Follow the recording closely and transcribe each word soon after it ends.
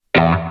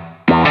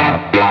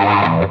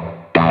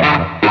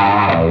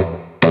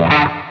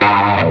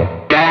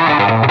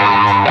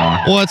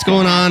What's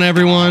going on,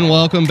 everyone?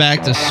 Welcome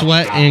back to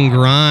Sweat and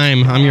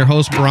Grime. I'm your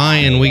host,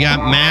 Brian. We got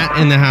Matt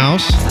in the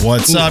house.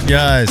 What's up,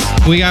 guys?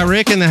 We got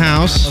Rick in the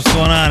house. What's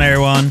going on,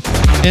 everyone?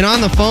 And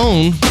on the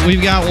phone,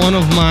 we've got one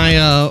of my,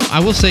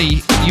 I will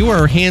say, you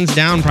are hands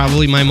down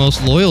probably my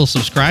most loyal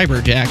subscriber,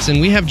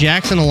 Jackson. We have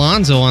Jackson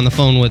Alonso on the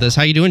phone with us.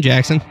 How you doing,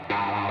 Jackson?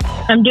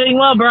 I'm doing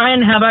well,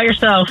 Brian. How about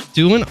yourself?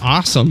 Doing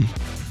awesome.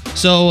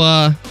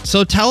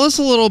 So tell us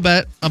a little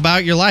bit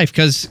about your life,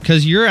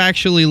 because you're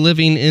actually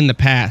living in the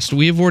past.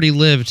 We've already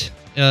lived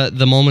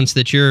the moments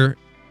that you're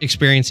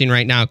experiencing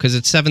right now, because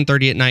it's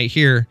 7:30 at night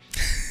here,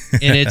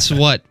 and it's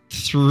what,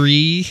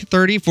 3:30,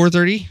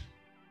 4:30?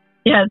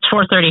 Yeah, it's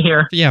 4:30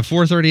 here. Yeah,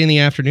 4:30 in the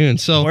afternoon.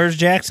 So where's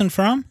Jackson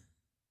from?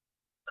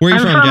 Where are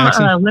you from,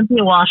 Jackson?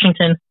 Olympia,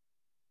 Washington.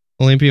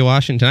 Olympia,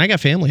 Washington. I got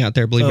family out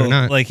there, believe it or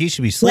not. Like, he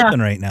should be sleeping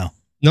right now.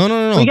 No,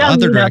 the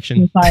other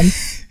direction.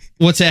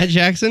 What's that,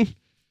 Jackson?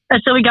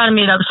 So we got to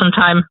meet up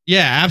sometime.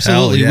 Yeah,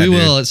 absolutely. We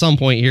will at some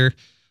point here.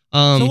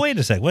 So wait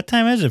a sec. What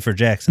time is it for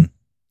Jackson?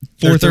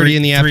 4:30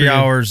 in the afternoon. 3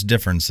 hours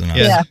difference in us.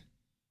 Yeah.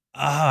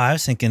 Oh, I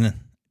was thinking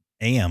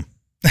AM.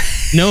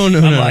 No. I'm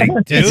like,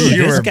 dude,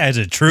 this guy's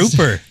a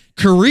trooper.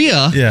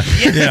 Korea. Yeah,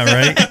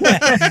 right.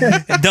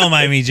 Don't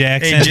mind me,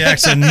 Jackson. Hey,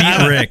 Jackson,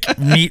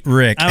 meet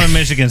Rick. I'm a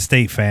Michigan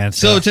State fan.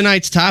 So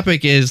tonight's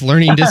topic is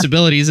learning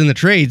disabilities in the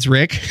trades,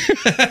 Rick.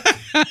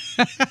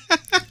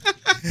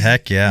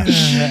 Heck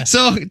yeah.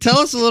 So tell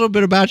us a little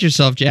bit about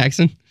yourself,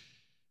 Jackson.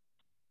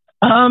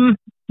 Well,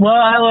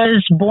 I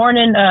was born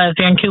in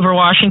Vancouver,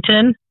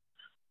 Washington.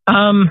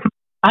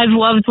 I've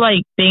loved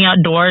like being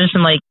outdoors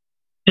and like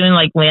doing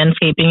like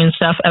landscaping and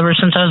stuff ever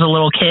since I was a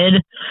little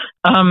kid.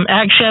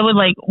 Actually, I would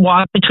like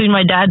walk between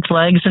my dad's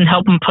legs and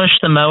help him push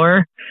the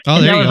mower. Oh,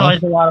 and there you go. That was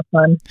always a lot of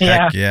fun.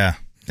 Heck yeah.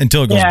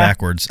 Until it goes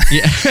backwards.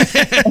 Yeah.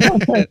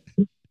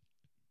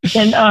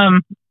 And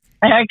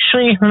I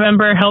actually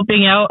remember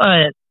helping out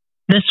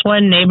this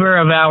one neighbor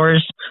of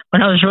ours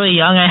when I was really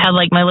young. I had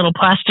like my little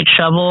plastic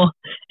shovel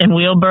and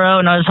wheelbarrow,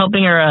 and I was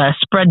helping her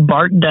spread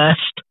bark dust.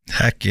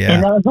 Heck yeah.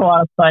 And that was a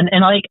lot of fun.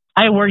 And like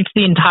I worked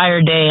the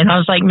entire day, and I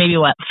was like maybe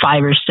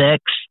 5 or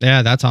 6.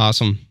 Yeah, that's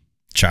awesome.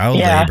 Child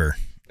labor.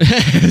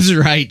 That's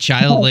right,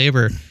 child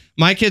labor.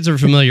 My kids are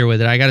familiar with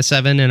it. I got a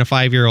 7 and a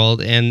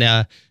 5-year-old,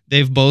 and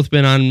they've both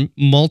been on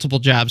multiple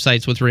job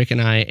sites with Rick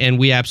and I, and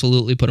we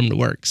absolutely put them to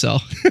work. So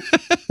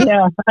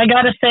yeah, I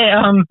gotta say,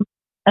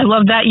 I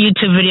love that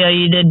YouTube video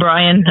you did,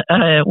 Brian,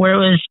 where it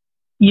was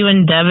you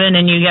and Devin,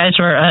 and you guys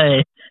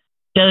were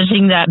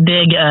dozing that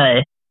big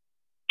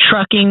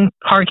trucking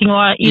parking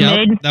lot you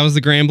made. That was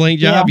the Grand Blanc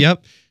job. Yeah.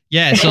 Yep.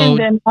 Yeah. So and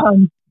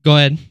then, go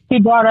ahead. He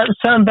brought up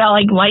something about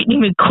like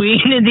Lightning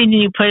McQueen, and then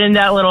you put in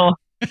that little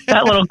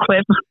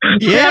clip.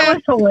 Yeah. That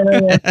was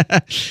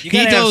hilarious. You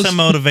gotta have some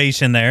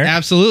motivation there.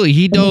 Absolutely.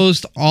 He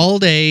dozed all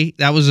day.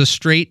 That was a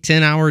straight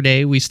 10-hour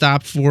day. We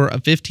stopped for a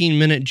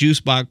 15-minute juice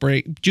box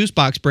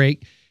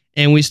break,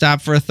 and we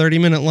stopped for a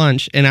 30-minute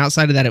lunch. And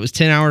outside of that, it was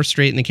 10 hours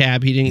straight in the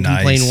cab. He didn't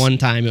complain one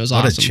time. It was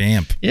awesome. What a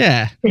champ.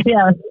 Yeah.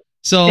 Yeah.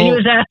 So and he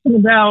was asking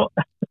about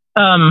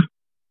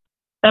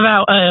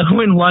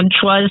when lunch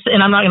was,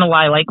 and I'm not gonna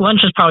lie, like lunch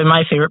is probably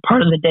my favorite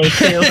part of the day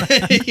too.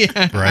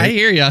 Yeah, right? I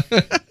hear you.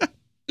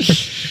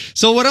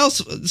 So what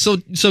else?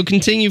 So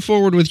continue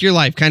forward with your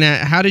life. Kind of,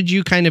 how did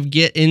you kind of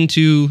get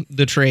into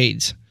the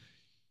trades?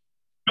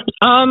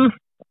 Well,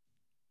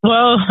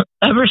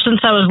 ever since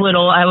I was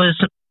little, I was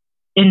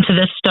into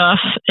this stuff,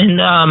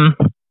 and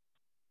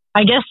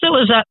I guess it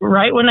was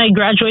right when I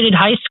graduated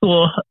high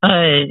school,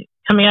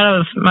 coming out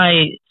of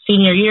my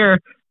senior year,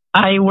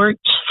 I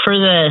worked for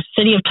the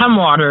city of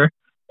Tumwater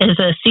as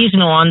a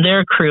seasonal on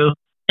their crew,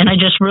 and I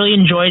just really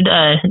enjoyed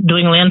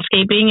doing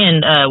landscaping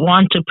and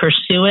wanted to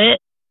pursue it.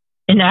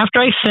 And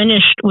after I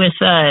finished with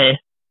the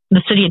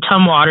city of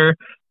Tumwater,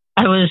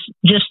 I was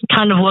just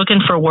kind of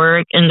looking for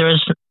work, and there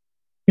was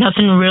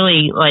nothing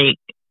really like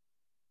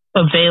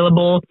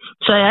available.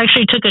 So I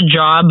actually took a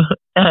job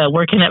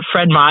working at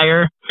Fred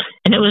Meyer,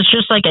 and it was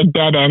just like a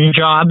dead end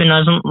job, and I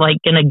wasn't like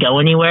going to go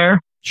anywhere.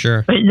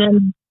 Sure. But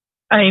then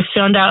I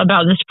found out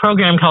about this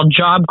program called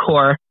Job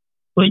Corps,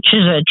 which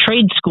is a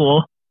trade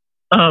school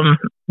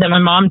that my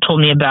mom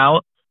told me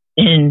about,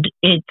 and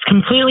it's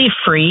completely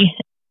free,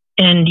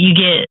 and you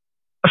get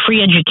a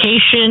free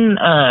education,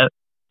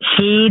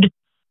 food.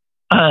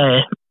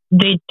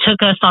 They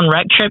took us on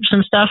rec trips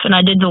and stuff, and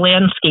I did the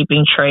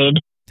landscaping trade.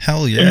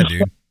 Hell yeah,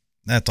 dude.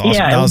 That's awesome.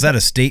 Yeah, now, is that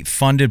a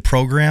state-funded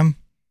program?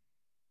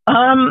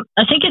 I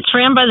think it's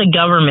ran by the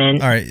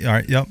government. All right.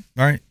 Yep.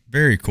 All right.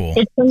 Very cool.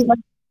 It's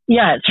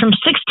from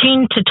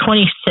 16 to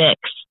 26.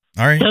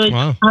 All right. So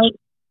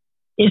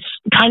it's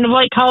kind of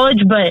like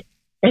college, but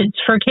it's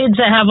for kids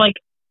that have like,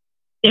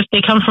 if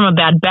they come from a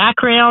bad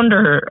background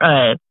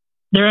or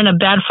they're in a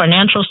bad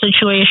financial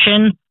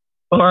situation,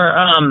 or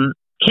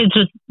kids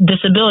with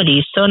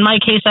disabilities. So in my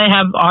case, I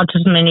have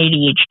autism and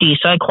ADHD,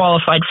 so I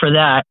qualified for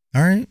that.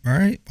 All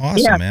right.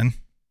 Awesome, man.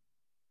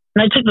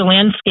 And I took the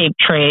landscape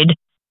trade,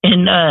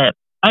 and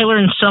I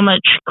learned so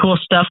much cool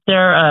stuff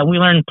there. We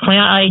learned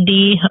plant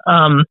ID,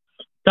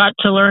 got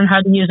to learn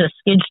how to use a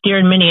skid steer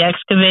and mini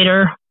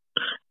excavator,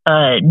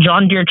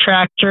 John Deere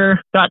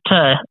tractor, got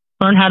to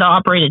learn how to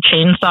operate a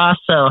chainsaw.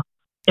 So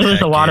it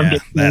was a lot of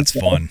good. That's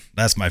fun.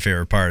 That's my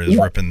favorite part is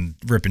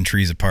ripping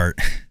trees apart.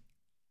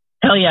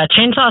 Hell yeah.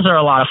 Chainsaws are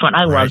a lot of fun.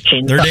 I love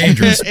chainsaws. They're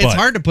dangerous. It's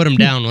hard to put them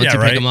down once you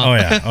pick them up. Oh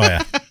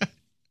yeah.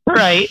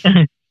 Right.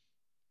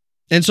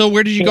 And so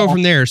where did you go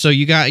from there? So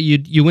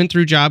you went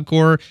through Job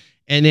Corps,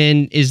 and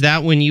then is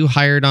that when you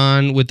hired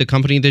on with the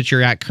company that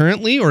you're at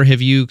currently, or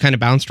have you kind of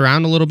bounced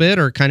around a little bit,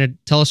 or kind of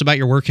tell us about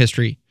your work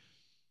history?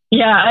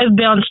 Yeah, I've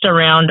bounced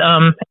around.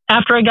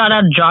 After I got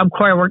out of Job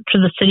Corps, I worked for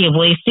the city of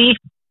Lacey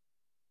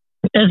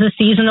as a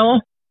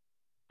seasonal,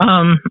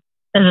 as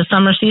a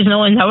summer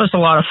seasonal, and that was a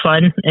lot of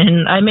fun.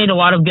 And I made a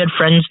lot of good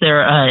friends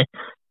there.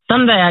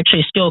 Some that I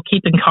actually still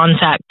keep in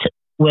contact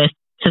with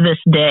to this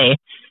day.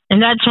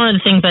 And that's one of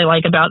the things I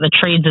like about the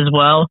trades as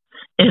well,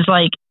 is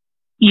like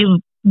you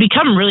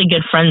become really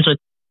good friends with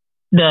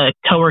the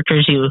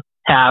coworkers you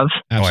have.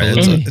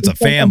 Absolutely. It's a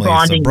family.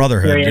 It's a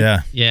brotherhood.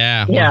 Period.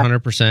 Yeah.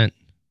 100%.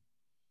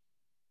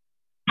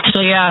 So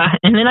yeah,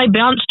 and then I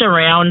bounced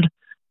around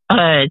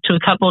to a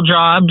couple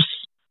jobs,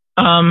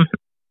 and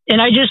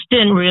I just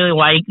didn't really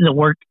like the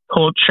work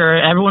culture.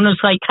 Everyone was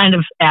like kind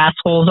of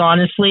assholes,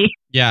 honestly.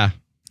 Yeah.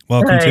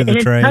 Welcome to the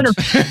trades.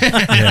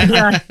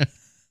 Yeah.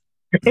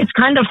 It's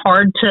kind of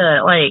hard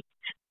to like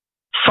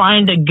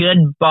find a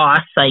good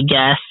boss, I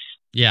guess.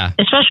 Yeah.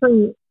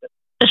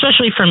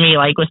 Especially for me,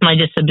 like with my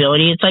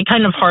disability, it's like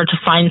kind of hard to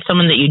find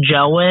someone that you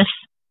gel with.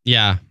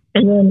 Yeah.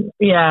 And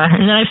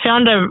then I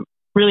found a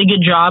really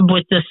good job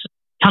with this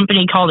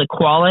company called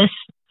Equalis.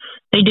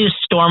 They do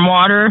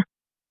stormwater,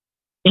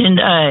 and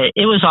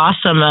it was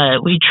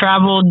awesome. We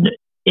traveled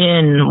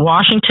in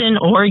Washington,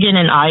 Oregon,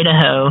 and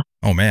Idaho.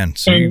 Oh man,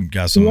 so you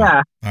got some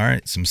all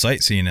right, some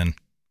sightseeing in.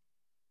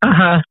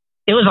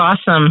 It was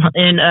awesome.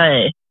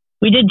 And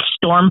we did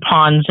storm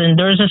ponds, and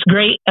there was this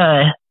great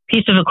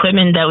piece of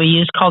equipment that we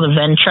used called a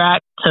Ventrac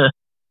to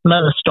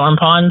mow the storm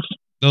ponds.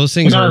 Those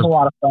things was a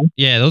lot of fun.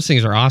 Yeah, those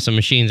things are awesome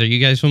machines. Are you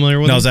guys familiar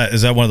with them?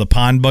 Is that one of the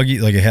pond buggy?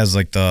 Like it has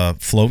like the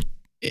float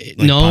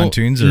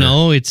pontoons? Or?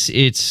 No, it's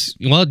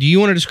well, do you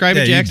want to describe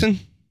it, Jackson?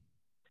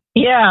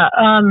 Yeah.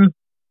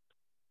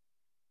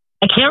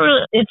 I can't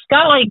really, it's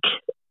got like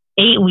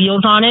 8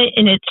 wheels on it,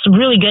 and it's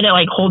really good at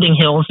like holding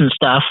hills and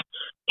stuff,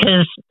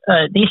 because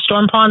these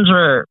storm ponds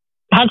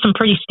had some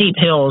pretty steep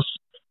hills,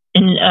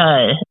 and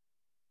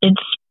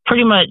it's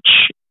pretty much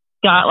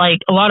got like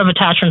a lot of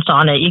attachments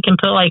on it. You can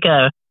put like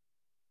a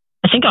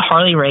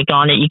Harley rake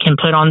on it. You can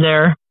put on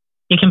there.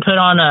 You can put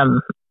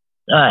on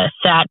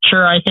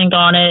thatcher, I think,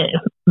 on it,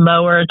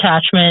 mower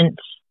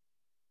attachments.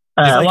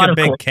 It's like a lot a of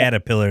big cool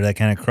caterpillar that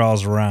kind of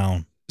crawls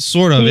around.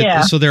 Sort of.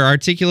 Yeah. So they're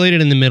articulated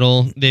in the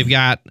middle. They've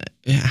got,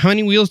 how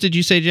many wheels did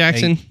you say,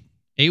 Jackson?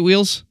 8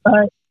 wheels?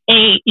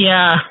 8,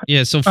 yeah.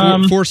 Yeah, so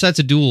four sets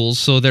of duals.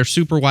 So they're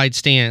super wide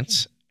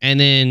stance. And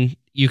then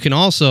you can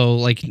also,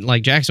 like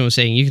Jackson was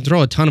saying, you can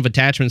throw a ton of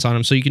attachments on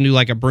them. So you can do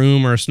like a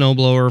broom or a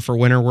snowblower for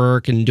winter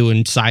work and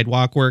doing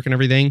sidewalk work and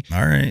everything.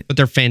 All right. But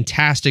they're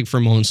fantastic for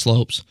mowing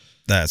slopes.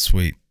 That's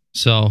sweet.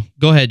 So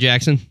go ahead,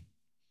 Jackson.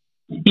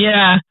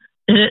 Yeah.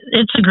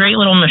 It's a great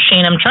little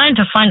machine. I'm trying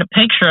to find a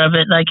picture of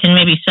it that I can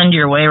maybe send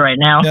your way right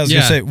now. Yeah, I was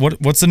going to say,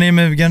 what's the name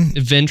of it again?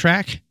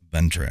 Ventrac.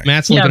 Ventrac.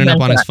 Matt's looking it up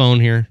on his phone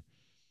here.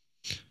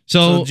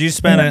 So did you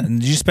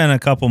spend a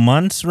couple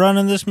months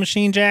running this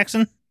machine,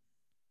 Jackson?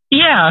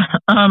 Yeah,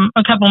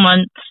 a couple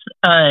months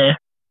while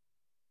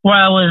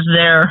I was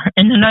there,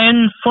 and then I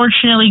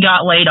unfortunately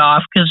got laid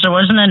off because there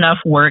wasn't enough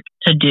work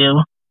to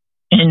do.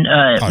 And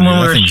when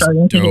we were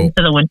starting to get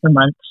into the winter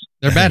months,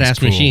 they're badass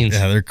cool machines.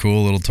 Yeah, they're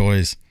cool little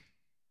toys.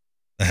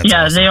 That's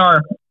awesome. They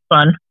are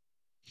fun.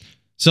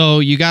 So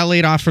you got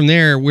laid off from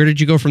there. Where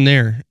did you go from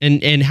there?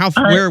 And how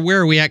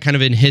where are we at kind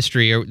of in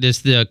history? Or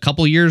this the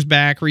couple years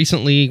back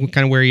recently?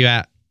 Kind of where are you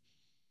at?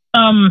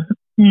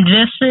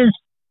 This is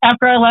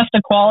after I left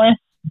Equalis.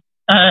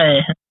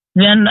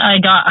 Then I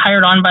got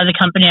hired on by the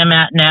company I'm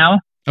at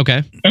now.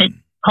 Okay. It's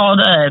called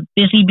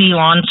Busy Bee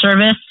Lawn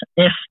Service.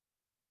 If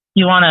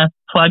you want to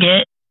plug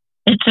it,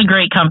 it's a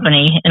great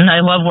company, and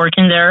I love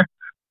working there.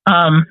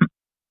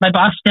 My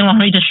boss didn't want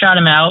me to shout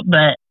him out,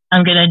 but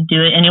I'm going to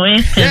do it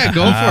anyways. Yeah,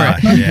 go for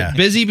it. Yeah.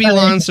 Busy Bee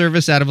Lawn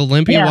Service out of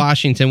Olympia,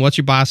 Washington. What's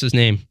your boss's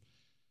name?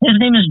 His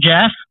name is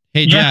Jeff.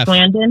 Hey, Jeff.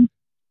 Landon.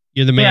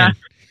 You're the man.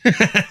 Yeah.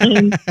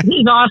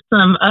 He's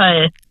awesome.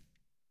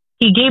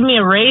 He gave me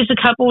a raise a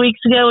couple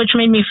weeks ago, which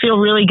made me feel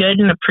really good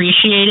and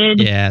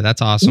appreciated. Yeah,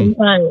 that's awesome.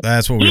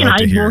 That's what we like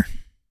to hear.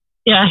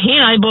 He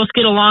and I both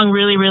get along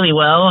really, really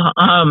well.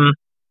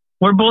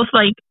 We're both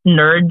like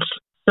nerds.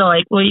 So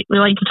like we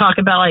like to talk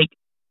about like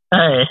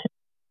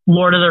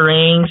Lord of the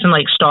Rings and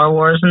like Star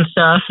Wars and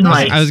stuff. And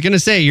like I was gonna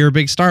say you're a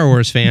big Star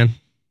Wars fan.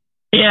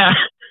 Yeah.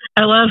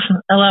 I love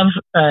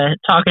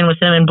talking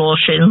with him and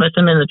bullshitting with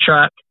him in the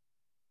truck.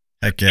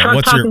 Heck yeah.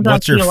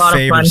 What's your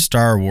favorite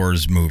Star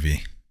Wars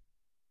movie?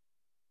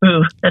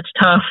 Ooh, that's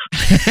tough.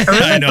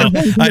 I know.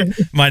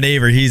 My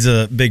neighbor, he's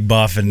a big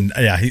buff, and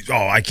yeah,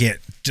 I can't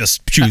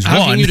just choose How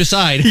one. can you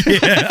decide?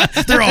 Yeah,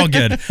 they're all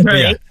good. But Right.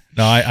 yeah,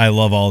 no, I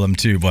love all of them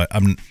too, but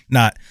I'm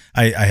not.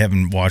 I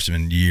haven't watched them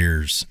in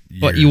years.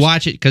 But you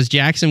watch it because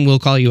Jackson will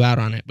call you out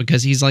on it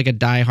because he's like a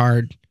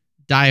diehard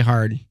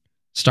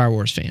Star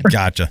Wars fan.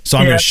 Gotcha. So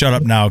I'm Yeah. gonna shut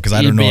up now because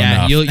I don't know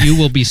enough. You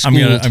will be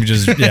schooled. I'm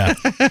just yeah.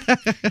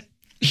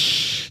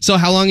 So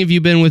how long have you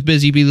been with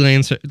Busy Bee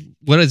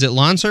what is it,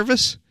 lawn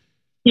service?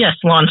 Yes,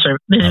 lawn service.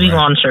 Busy All right.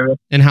 lawn service.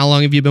 And how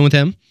long have you been with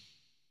him?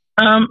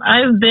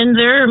 I've been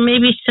there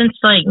maybe since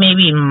like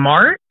maybe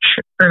March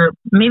or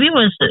maybe it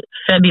was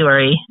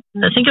February.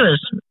 I think it was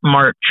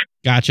March.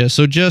 Gotcha.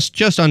 So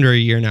just under a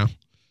year now.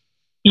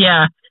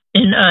 Yeah.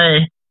 And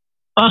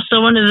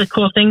also one of the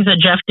cool things that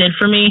Jeff did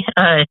for me,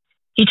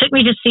 he took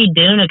me to see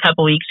Dune a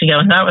couple weeks ago,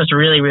 and that was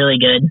really, really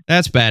good.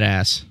 That's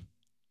badass.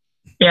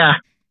 Yeah.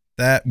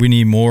 That we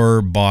need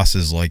more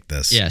bosses like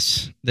this.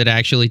 Yes, that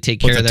actually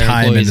take Put care of the their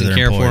time employees into and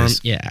their care for them.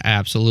 employees. Yeah,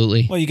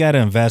 absolutely. Well, you got to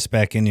invest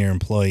back in your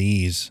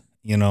employees,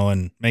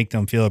 and make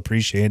them feel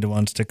appreciated,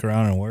 want to stick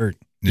around and work.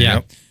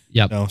 Yeah.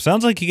 Yep. So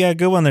sounds like you got a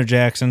good one there,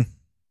 Jackson.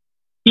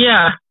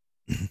 Yeah.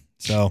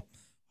 So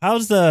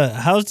how's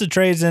the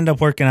trades end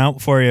up working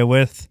out for you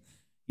with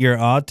your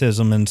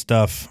autism and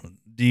stuff?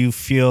 Do you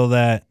feel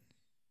that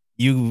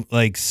you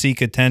like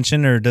seek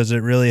attention, or does it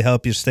really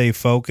help you stay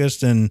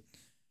focused and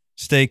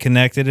stay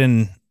connected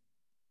and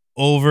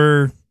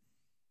over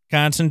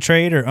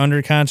concentrate or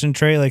under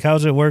concentrate? Like, how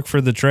does it work for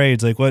the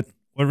trades? Like, what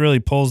really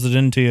pulls it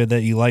into you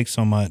that you like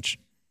so much?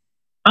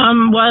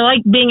 Well, I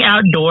like being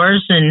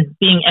outdoors and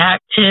being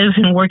active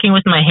and working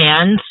with my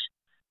hands.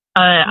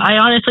 I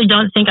honestly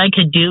don't think I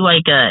could do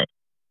like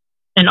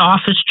an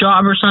office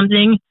job or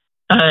something.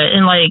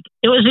 And like,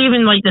 it was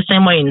even like the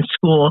same way in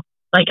school.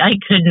 Like, I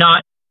could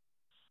not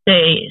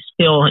stay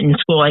still in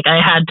school. Like,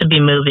 I had to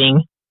be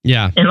moving.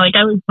 Yeah. And like,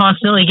 I would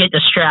constantly get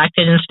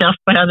distracted and stuff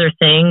by other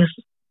things.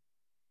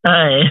 So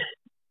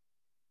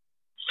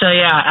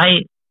yeah, I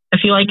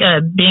feel like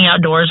being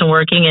outdoors and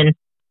working and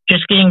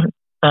just getting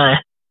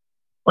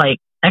like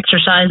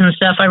exercise and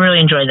stuff. I really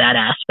enjoy that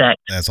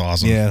aspect. That's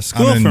awesome. Yeah,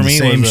 school I'm in for the me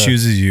same was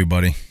shoes as you,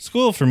 buddy.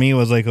 School for me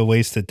was like a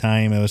waste of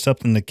time. It was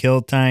something to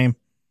kill time.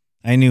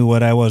 I knew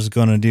what I was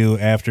going to do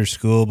after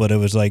school, but it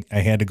was like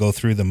I had to go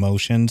through the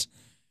motions.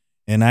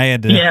 And I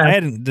had to, Yeah. I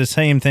had the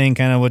same thing,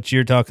 kind of what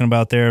you're talking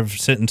about there of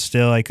sitting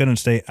still. I couldn't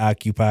stay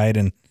occupied,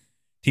 and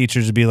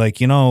teachers would be like,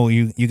 you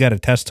got a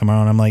test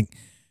tomorrow. And I'm like,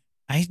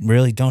 I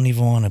really don't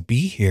even want to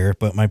be here,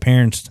 but my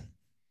parents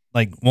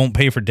like won't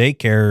pay for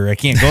daycare, or I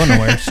can't go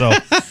nowhere. So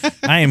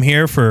I am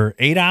here for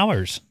 8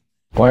 hours.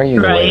 Why are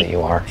you the way Right. that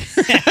you are?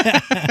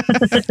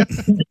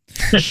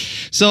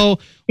 So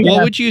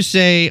what would you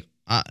say,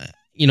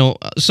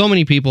 so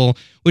many people,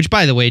 which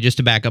by the way, just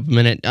to back up a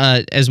minute,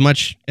 as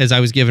much as I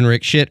was giving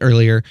Rick shit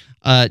earlier,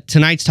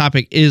 tonight's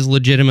topic is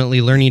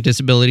legitimately learning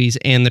disabilities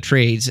and the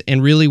trades.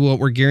 And really what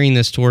we're gearing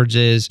this towards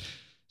is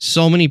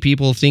so many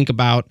people think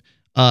about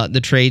the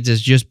trades as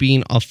just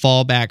being a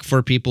fallback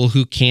for people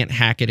who can't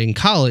hack it in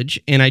college.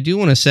 And I do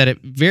want to set it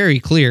very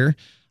clear.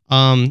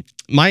 My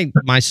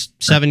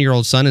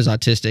 7-year-old son is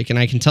autistic, and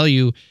I can tell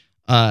you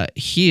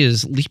he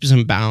is leaps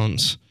and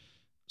bounds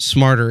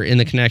smarter in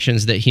the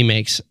connections that he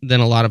makes than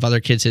a lot of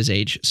other kids his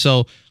age.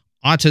 So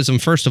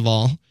autism, first of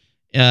all,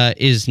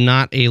 is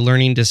not a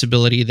learning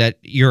disability that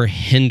you're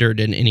hindered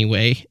in any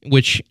way,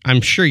 which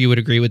I'm sure you would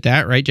agree with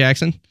that, right,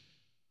 Jackson?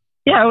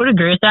 Yeah, I would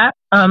agree with that.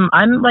 I'm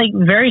like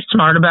very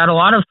smart about a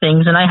lot of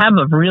things, and I have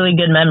a really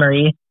good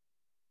memory.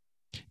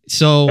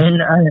 So And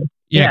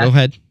yeah, go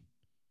ahead.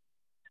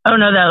 oh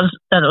no, that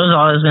was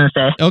all I was going to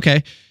say.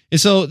 Okay.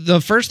 And so the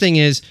first thing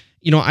is,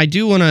 I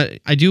do want to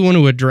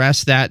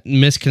address that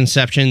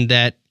misconception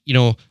that,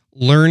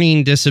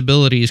 learning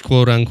disabilities,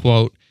 quote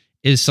unquote,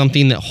 is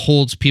something that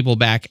holds people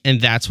back, and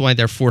that's why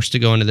they're forced to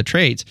go into the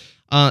trades.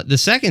 The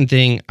second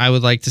thing I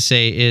would like to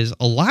say is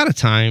a lot of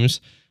times,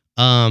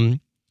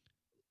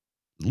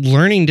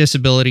 learning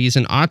disabilities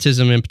and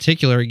autism in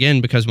particular,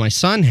 again, because my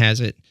son has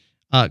it,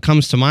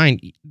 comes to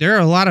mind. There are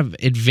a lot of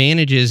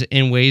advantages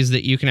in ways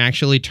that you can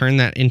actually turn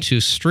that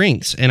into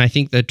strengths. And I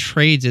think the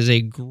trades is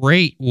a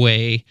great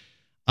way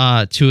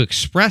to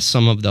express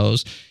some of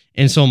those.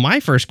 And so my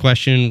first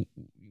question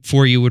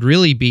for you would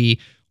really be,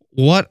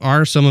 what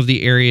are some of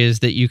the areas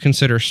that you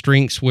consider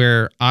strengths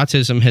where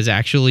autism has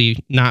actually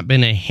not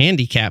been a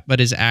handicap, but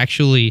has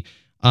actually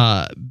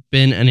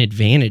been an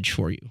advantage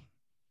for you?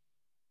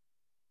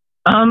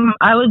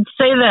 I would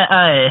say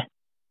that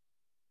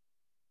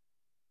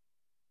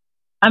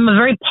I'm a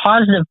very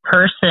positive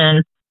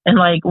person, and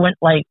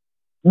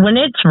when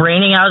it's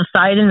raining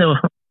outside and the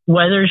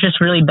weather's just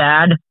really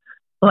bad,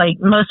 like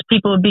most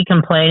people would be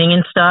complaining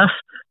and stuff.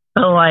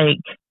 But like,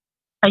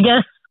 I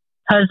guess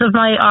because of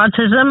my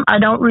autism, I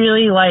don't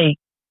really like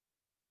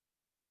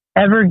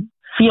ever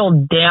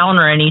feel down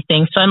or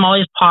anything. So I'm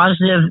always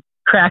positive,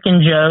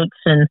 cracking jokes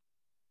and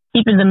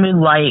keeping the mood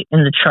light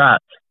in the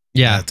truck.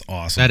 Yeah, That's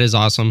awesome. that is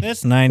awesome.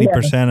 That's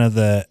 90% of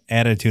the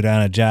attitude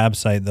on a job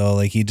site, though.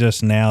 Like, he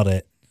just nailed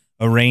it.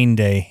 A rain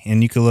day,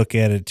 and you could look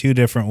at it two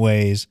different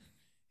ways.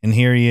 and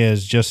here he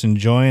is just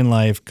enjoying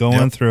life,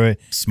 going through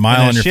it.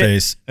 Smile And on your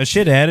face. A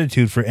shit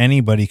attitude for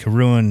anybody could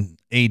ruin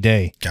a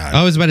day. God.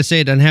 I was about to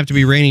say it doesn't have to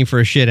be raining for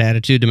a shit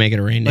attitude to make it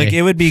a rain day. Like,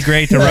 it would be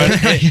great to run.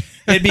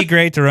 It'd be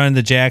great to run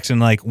the Jackson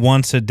like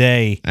once a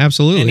day,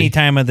 Absolutely. any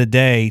time of the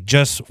day,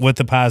 just with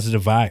the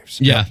positive vibes.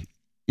 Yeah.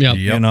 Yep. Yep.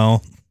 You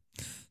know.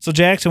 So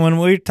Jackson, when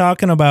we're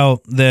talking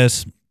about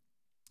this,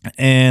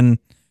 and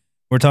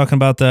we're talking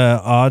about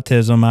the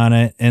autism on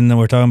it, and then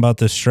we're talking about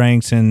the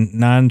strengths and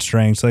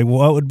non-strengths, like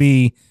what would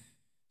be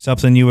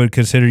something you would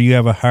consider you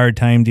have a hard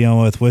time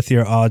dealing with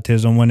your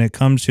autism when it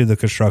comes to the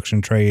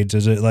construction trades?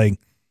 Is it like,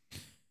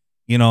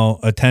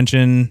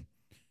 attention,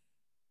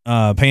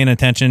 paying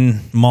attention,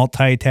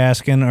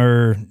 multitasking,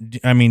 or,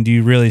 I mean, do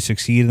you really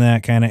succeed in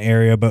that kind of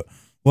area? But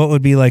what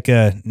would be like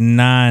a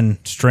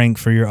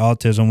non-strength for your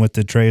autism with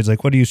the trades?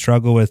 Like, what do you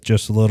struggle with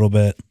just a little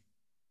bit?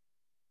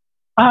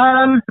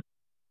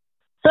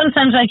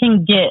 Sometimes I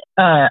can get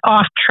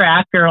off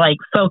track or like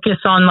focus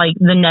on like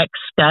the next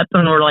step,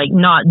 and we're like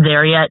not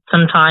there yet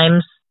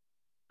sometimes.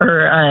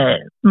 Or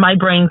my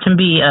brain can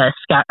be I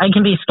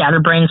can be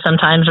scatterbrained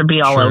sometimes, or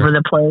be all Sure. over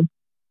the place.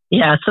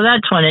 Yeah, so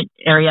that's one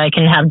area I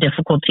can have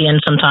difficulty in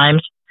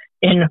sometimes.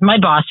 And my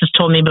boss has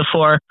told me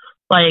before,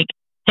 like,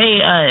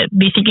 hey,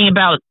 be thinking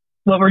about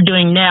what we're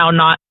doing now,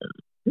 not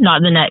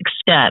the next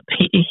step.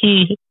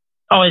 He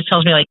always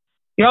tells me, like,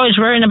 you're always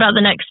worrying about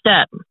the next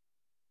step.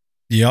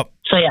 Yep.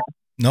 So yeah.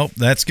 Nope.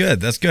 That's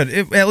good. That's good.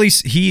 At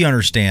least he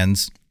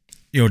understands,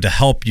 to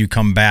help you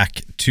come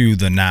back to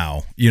the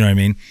now. You know what I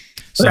mean?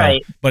 So,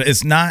 Right. But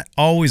it's not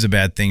always a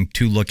bad thing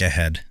to look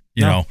ahead.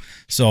 You No. know,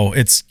 so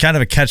it's kind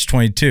of a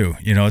catch-22.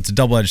 It's a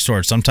double-edged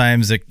sword.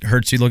 Sometimes it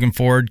hurts you looking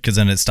forward because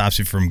then it stops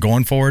you from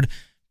going forward.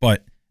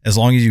 But as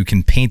long as you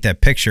can paint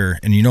that picture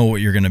and you know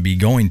what you're going to be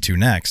going to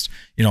next,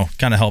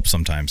 kind of helps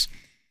sometimes.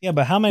 Yeah,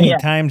 but how many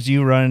times do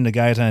you run into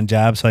guys on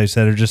job sites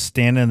that are just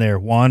standing there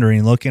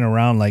wandering, looking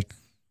around like,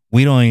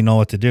 we don't even know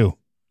what to do?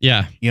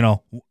 Yeah.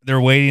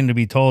 They're waiting to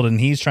be told, and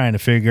he's trying to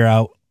figure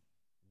out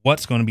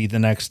what's going to be the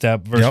next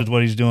step versus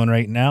what he's doing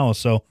right now.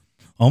 So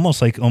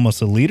almost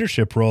a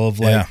leadership role of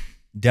like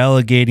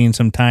delegating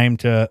some time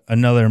to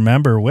another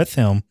member with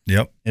him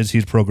as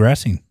he's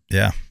progressing.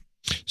 Yeah.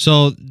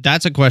 So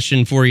that's a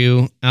question for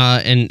you,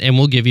 and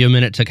we'll give you a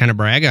minute to kind of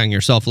brag on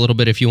yourself a little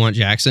bit if you want,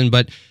 Jackson.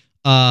 But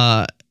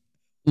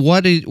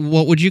what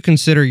would you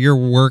consider your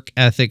work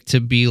ethic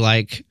to be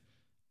like,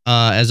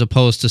 as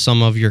opposed to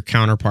some of your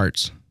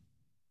counterparts?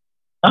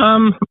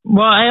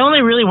 Well, I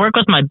only really work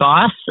with my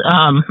boss.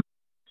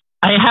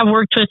 I have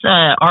worked with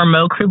our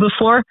Mo crew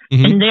before,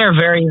 and they are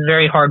very,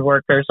 very hard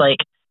workers. Like,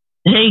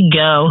 they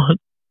go.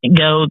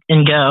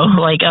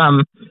 Like,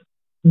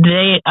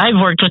 I've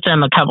worked with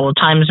them a couple of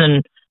times,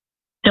 and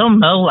they'll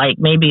mow like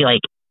maybe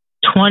like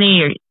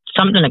 20 or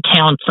something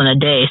accounts in a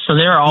day. So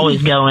they're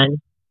always going.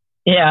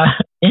 Yeah.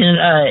 And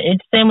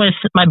it's same with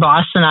my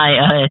boss and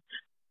I.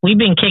 We've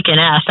been kicking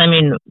ass. I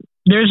mean,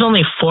 there's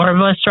only 4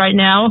 of us right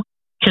now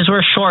because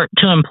we're short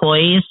 2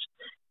 employees,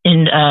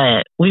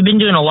 and we've been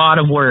doing a lot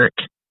of work.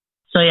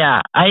 So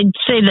yeah, I'd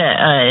say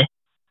that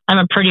I'm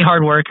a pretty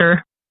hard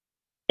worker,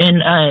 and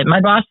my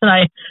boss and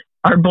I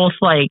are both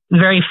like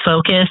very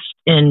focused,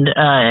 and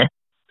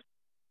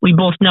we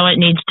both know it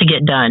needs to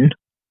get done.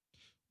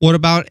 What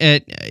about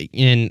it?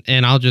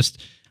 And I'll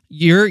just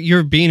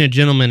you're being a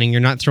gentleman and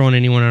you're not throwing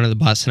anyone under the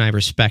bus, and I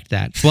respect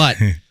that. But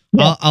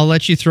I'll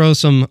let you throw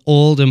some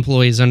old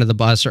employees under the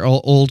bus or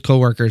old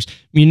coworkers.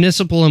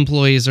 Municipal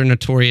employees are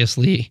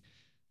notoriously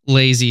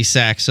lazy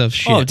sacks of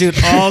shit. Oh,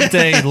 dude, all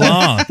day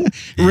long.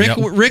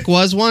 Rick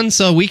was one,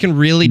 so we can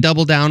really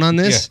double down on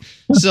this.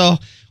 So,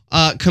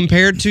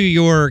 compared to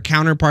your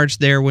counterparts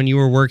there when you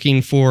were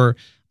working for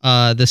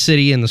the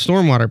city and the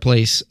stormwater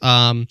place,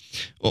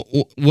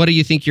 what do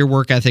you think your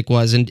work ethic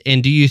was,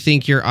 and do you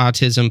think your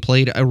autism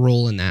played a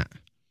role in that?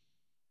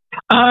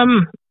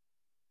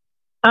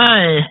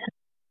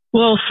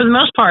 Well, for the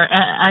most part,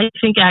 I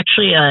think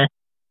actually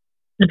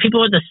the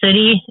people at the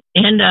city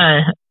and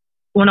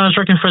when I was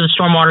working for the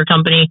stormwater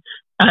company,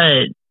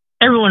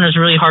 everyone was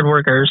really hard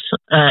workers,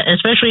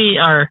 especially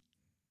our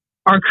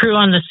crew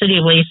on the city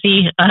of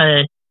Lacey.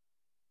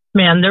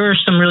 Man, there were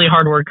some really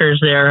hard workers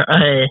there.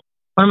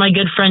 One of my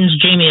good friends,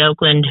 Jamie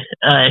Oakland,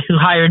 who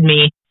hired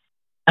me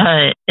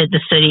at the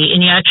city,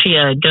 and he actually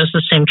goes to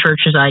the same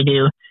church as I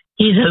do.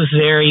 He's a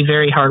very,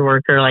 very hard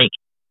worker. Like,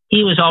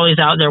 he was always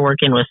out there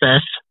working with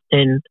us,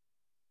 and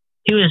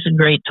he was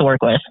great to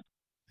work with.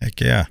 Heck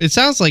yeah. It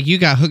sounds like you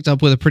got hooked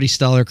up with a pretty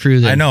stellar crew.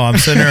 Then. I know. I'm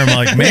sitting there. I'm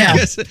like, man,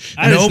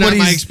 nobody's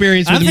my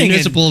experience with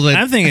municipal.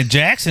 I'm thinking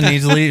Jackson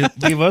needs to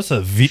leave us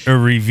a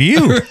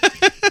review.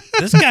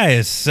 This guy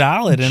is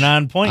solid and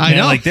on point, man. I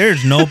know. Like,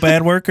 there's no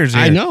bad workers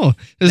here. I know.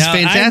 This is now,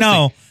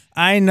 fantastic.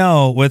 I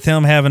know with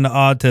him having the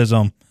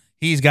autism,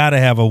 he's got to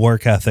have a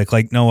work ethic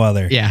like no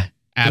other. Yeah,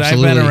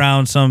 absolutely. I've been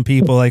around some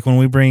people, like when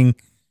we bring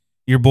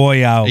your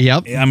boy out.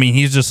 Yep. I mean,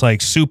 he's just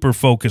like super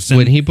focused.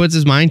 When he puts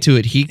his mind to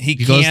it, he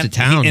goes to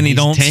town. and he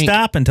don't tank.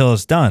 stop until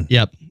it's done.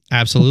 Yep.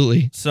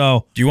 Absolutely.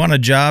 So Do you want a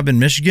job in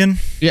Michigan?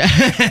 Yeah.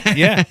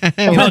 yeah,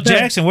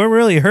 Jackson, we're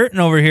really hurting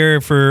over here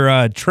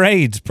for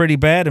trades pretty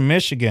bad in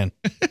Michigan.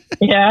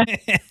 Yeah.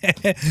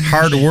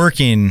 Hard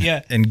working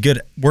Yeah. and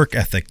good work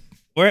ethic.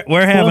 We're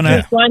Well, having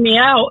if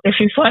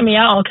you fly me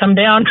out, I'll come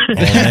down. Oh,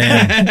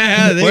 man.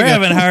 There you we're go.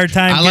 having a hard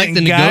time. I like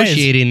the getting guys.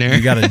 negotiating there.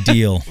 You got a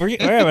deal. We're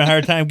having a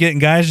hard time getting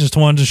guys just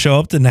wanting to show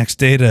up the next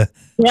day to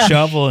Yeah.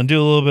 shovel and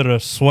do a little bit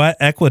of sweat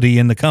equity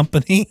in the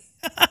company.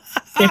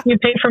 If you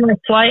pay for my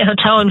flight,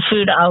 hotel, and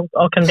food,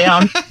 I'll come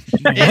down.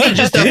 Annie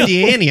just upped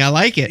the ante. I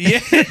like it.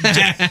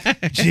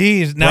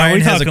 Jeez, now Brian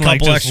we're has a talking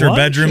couple like extra just lunch,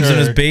 bedrooms in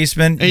his or-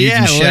 basement. You Yeah,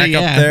 can well, shack yeah.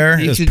 up there.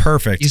 You It's could-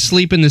 perfect. You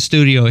sleep in the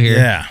studio here.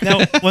 Yeah. Now,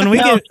 when we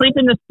No, get sleep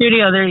in the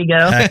studio. There you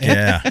go. Heck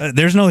yeah.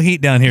 there's no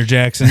heat down here,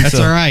 Jackson. That's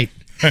so all right.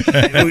 You're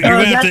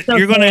that's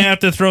going to okay. have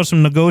to throw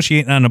some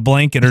negotiating on a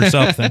blanket or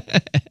something.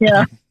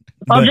 Yeah.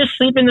 I'll But- just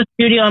sleep in the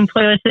studio and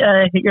play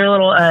with your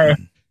little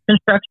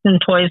construction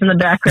toys in the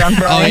background, Oh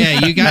Brian.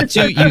 yeah, you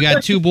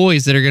got two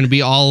boys that are going to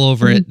be all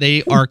over it.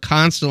 They are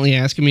constantly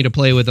asking me to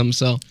play with them.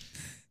 So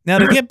Now,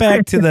 to get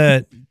back to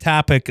the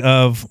topic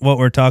of what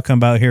we're talking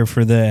about here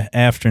for the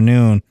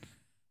afternoon,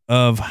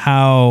 of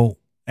how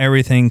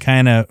everything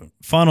kind of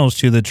funnels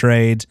to the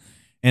trades,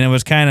 and it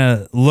was kind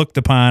of looked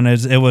upon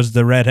as it was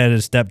the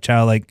redheaded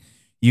stepchild, like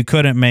you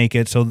couldn't make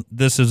it, so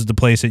this is the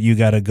place that you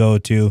got to go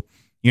to.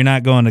 You're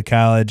not going to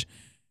college.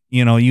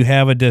 You know, you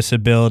have a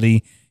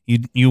disability.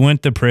 You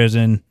went to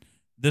prison.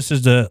 This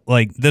is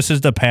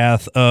the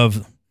path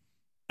of,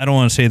 I don't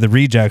want to say the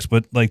rejects,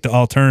 but like the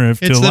alternative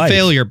it's to the life.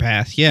 failure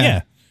path.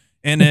 Yeah.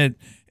 And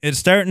it's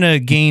starting to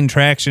gain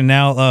traction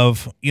now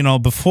of, you know,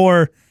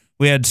 before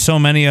we had so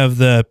many of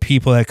the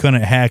people that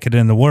couldn't hack it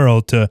in the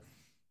world to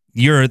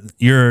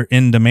you're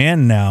in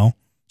demand now,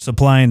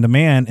 supply and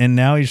demand. And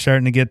now you're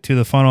starting to get to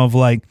the funnel of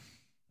like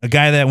a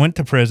guy that went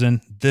to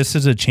prison. This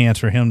is a chance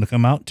for him to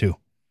come out to.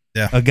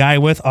 Yeah. A guy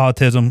with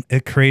autism,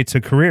 it creates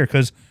a career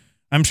because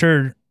I'm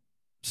sure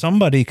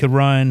somebody could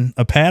run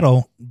a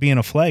paddle being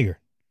a flagger,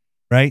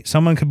 right?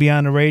 Someone could be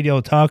on the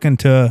radio talking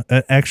to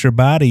an extra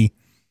body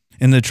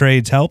in the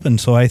trades helping.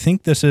 So I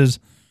think this is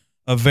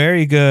a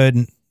very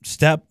good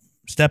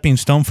stepping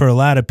stone for a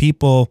lot of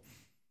people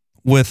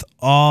with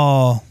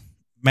all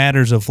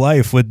matters of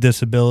life, with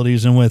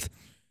disabilities and with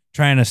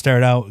trying to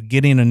start out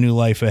getting a new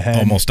life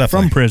ahead Most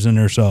definitely. from prison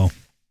or so.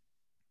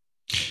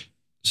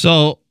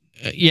 So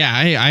yeah,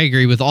 I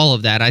agree with all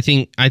of that. I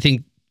think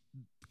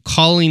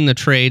calling the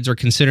trades or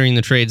considering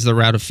the trades the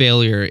route of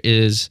failure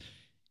is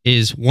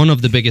one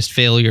of the biggest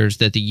failures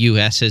that the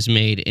U.S. has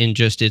made in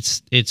just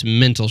its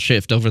mental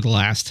shift over the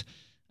last,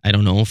 I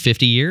don't know,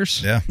 50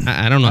 years. Yeah.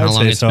 I don't know I how would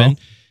long say it's so. been.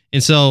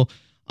 And so,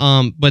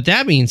 but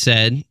that being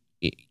said,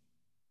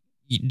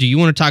 do you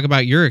want to talk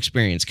about your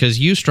experience? Because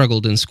you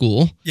struggled in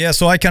school. Yeah,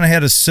 so I kind of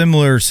had a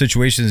similar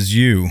situation as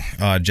you,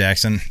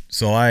 Jackson.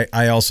 So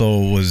I also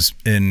was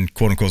in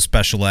quote unquote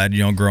special ed,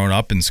 you know, growing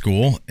up in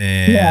school.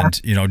 And,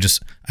 you know,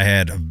 just I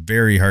had a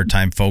very hard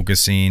time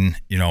focusing,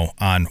 you know,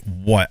 on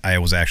what I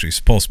was actually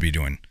supposed to be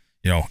doing.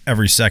 You know,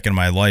 every second of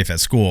my life at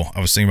school,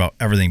 I was thinking about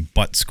everything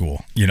but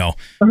school. You know,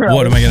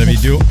 what am I going to be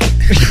doing?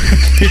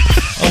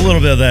 A little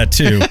bit of that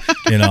too,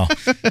 you know.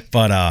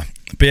 But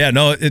yeah,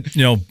 no,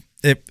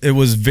 it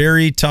was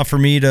very tough for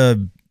me to,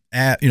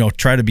 you know,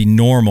 try to be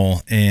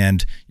normal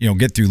and, you know,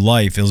 get through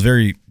life. It was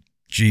very,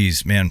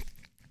 geez, man.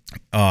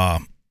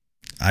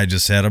 I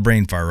just had a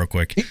brain fart real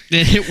quick.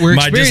 We're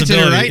My experiencing it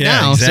disability, right yeah,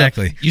 now.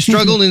 exactly. So you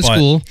struggled in But,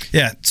 school.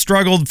 Yeah,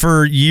 struggled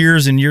for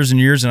years and years and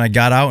years, and I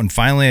got out, and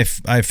finally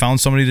I found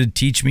somebody to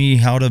teach me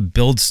how to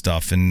build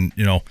stuff, and,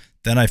 you know,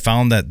 then I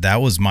found that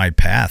was my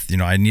path. You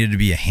know, I needed to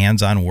be a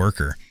hands-on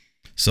worker.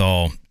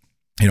 So,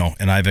 you know,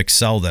 and I've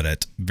excelled at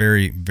it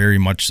very, very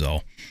much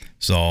so.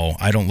 So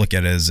I don't look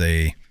at it as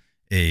a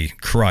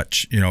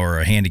crutch, you know, or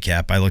a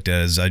handicap. I looked at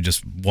it as I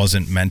just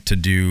wasn't meant to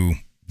do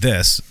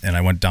this, and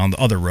I went down the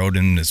other road,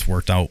 and it's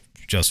worked out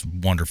just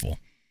wonderful.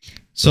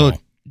 So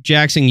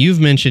Jackson, you've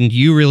mentioned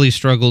you really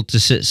struggled to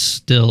sit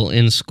still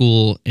in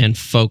school and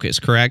focus,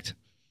 correct?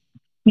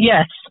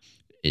 Yes.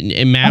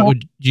 And Matt,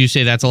 would you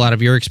say that's a lot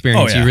of your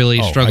experience? You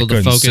really struggled I to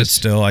couldn't focus. sit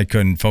still. I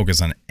couldn't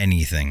focus on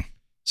anything.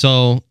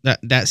 So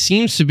that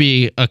seems to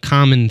be a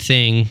common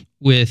thing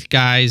with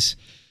guys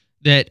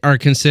that are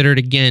considered,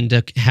 again,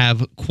 to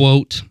have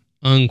quote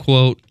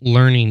unquote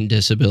learning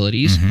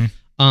disabilities. Mm-hmm.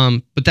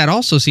 But that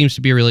also seems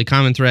to be a really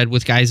common thread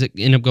with guys that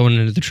end up going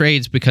into the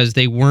trades because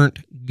they weren't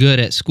good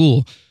at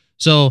school.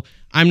 So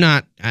I'm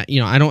not,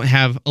 you know, I don't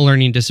have a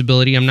learning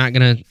disability. I'm not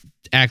going to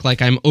act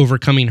like I'm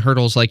overcoming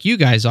hurdles like you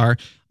guys are.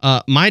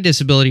 My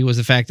disability was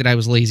the fact that I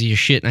was lazy as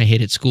shit and I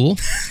hated school.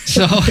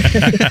 So,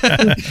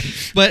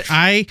 but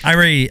I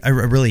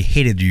really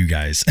hated you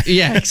guys.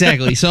 yeah,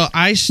 exactly. So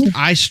I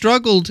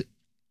struggled.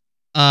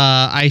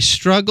 I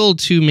struggled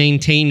to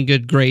maintain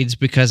good grades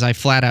because I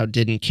flat out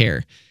didn't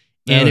care.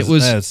 And it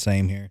was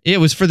same here. It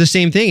was for the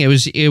same thing.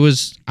 It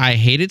was I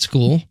hated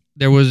school.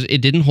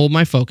 It didn't hold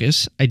my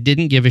focus. I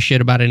didn't give a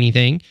shit about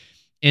anything.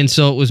 And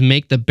so it was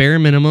make the bare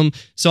minimum.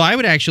 So I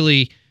would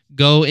actually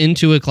go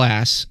into a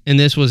class, and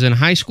this was in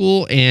high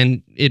school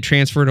and it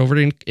transferred over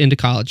into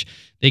college.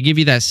 They give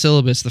you that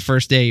syllabus the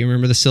first day. You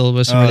remember the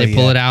syllabus where they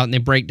pull it out and they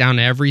break down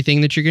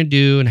everything that you're going to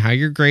do and how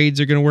your grades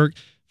are going to work.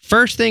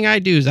 First thing I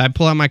do is I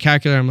pull out my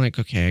calculator. I'm like,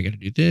 okay, I got to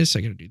do this.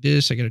 I got to do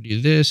this. I got to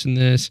do this and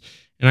this.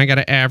 And I got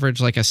to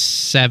average like a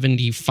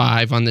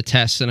 75 on the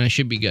test and I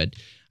should be good.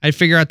 I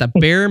figure out the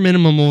bare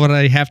minimum of what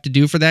I have to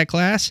do for that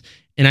class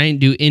and I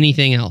didn't do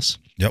anything else.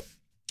 Yep.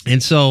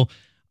 And so,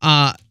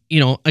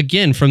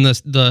 again, from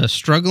the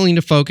struggling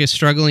to focus,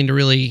 struggling to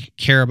really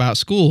care about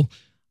school,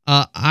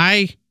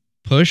 I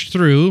pushed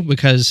through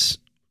because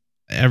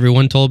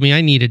everyone told me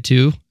I needed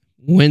to,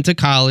 went to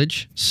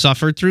college,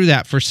 suffered through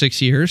that for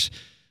 6 years,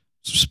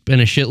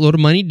 spent a shitload of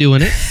money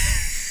doing it,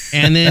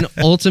 and then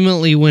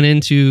ultimately went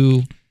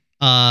into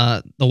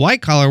the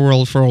white collar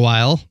world for a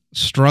while,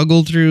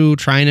 struggled through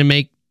trying to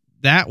make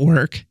that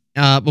work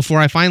before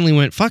I finally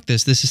went, fuck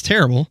this is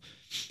terrible.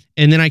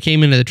 And then I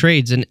came into the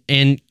trades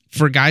and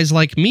for guys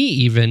like me,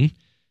 even,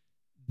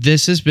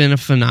 this has been a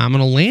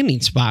phenomenal landing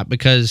spot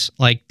because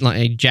like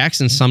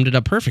Jackson summed it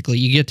up perfectly.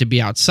 You get to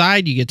be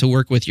outside, you get to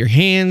work with your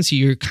hands,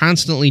 you're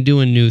constantly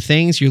doing new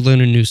things, you're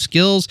learning new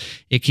skills.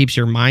 It keeps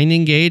your mind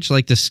engaged.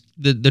 Like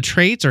the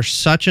trades are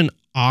such an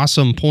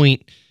awesome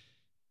point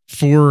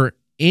for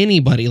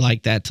anybody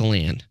like that to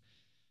land.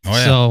 Oh,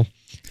 yeah. So,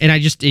 and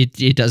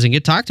it doesn't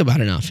get talked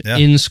about enough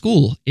in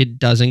school. It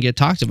doesn't get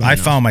talked about. I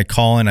enough. found my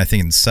calling, I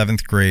think in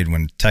 7th grade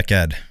when tech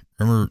ed,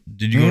 remember,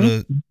 did you go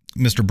to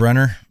Mr.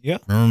 Brenner? Yeah.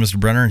 Remember Mr.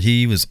 Brenner?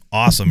 He was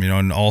awesome,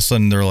 and all of a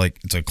sudden they're like,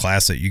 it's a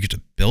class that you get to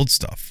build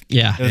stuff.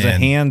 Yeah. It was a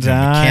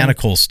hands-on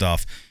mechanical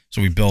stuff.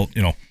 So we built,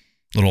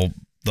 little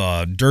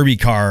derby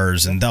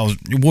cars and that was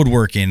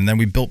woodworking. And then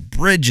we built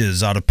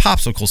bridges out of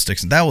popsicle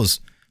sticks. And that was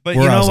But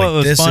where you know I was what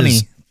like, was funny?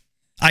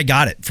 I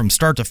got it from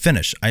start to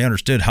finish. I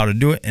understood how to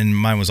do it. And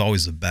mine was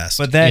always the best.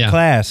 But that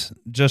class,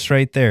 just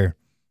right there,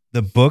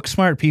 the book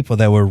smart people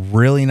that were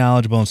really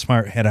knowledgeable and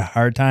smart had a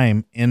hard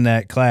time in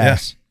that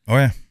class. Yeah. Oh,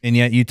 yeah. And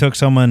yet you took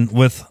someone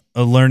with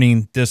a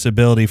learning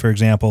disability, for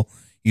example,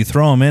 you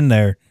throw them in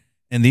there,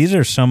 and these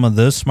are some of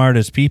the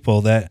smartest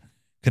people that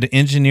could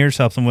engineer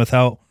something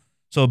without.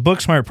 So a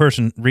book smart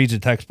person reads a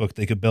textbook,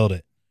 they could build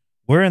it.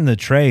 We're in the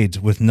trades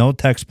with no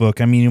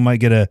textbook. I mean, you might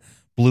get a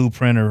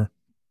blueprint or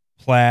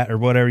plat or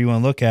whatever you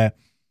want to look at,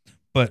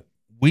 but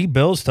we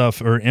build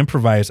stuff or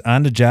improvise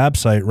on the job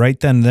site right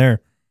then and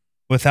there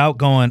without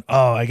going,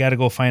 oh, I got to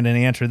go find an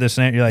answer, this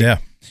and that. You're like,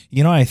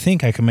 I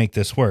think I can make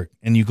this work.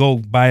 And you go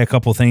buy a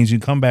couple things, you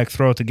come back,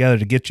 throw it together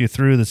to get you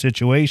through the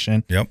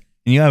situation. Yep.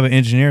 And you have an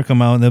engineer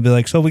come out and they'll be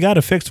like, so we got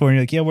to fix for it. And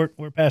you're like, yeah,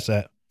 we're past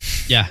that.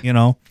 Yeah.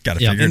 Got to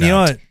figure it out. And you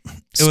know what?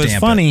 It was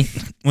funny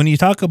when you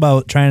talk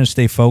about trying to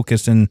stay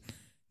focused and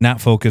not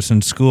focus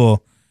in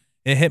school,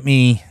 it hit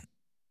me,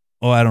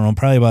 I don't know,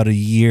 probably about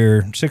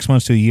 6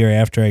 months to a year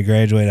after I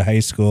graduated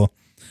high school.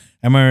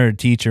 I remember a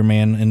teacher,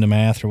 man, into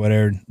math or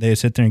whatever, they'd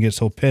sit there and get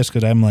so pissed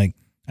because I'm like,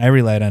 I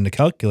relied on the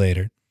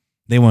calculator.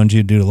 They wanted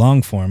you to do the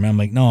long form. I'm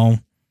like, no,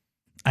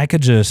 I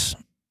could just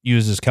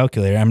use this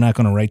calculator. I'm not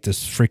going to write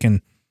this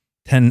freaking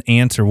 10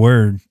 answer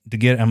word to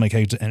get it. I'm like,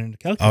 I just enter the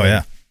calculator. Oh,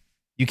 yeah.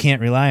 You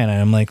can't rely on it.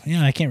 I'm like,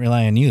 I can't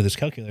rely on you. This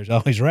calculator's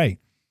always right.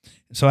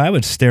 So I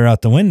would stare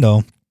out the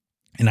window,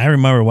 and I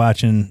remember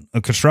watching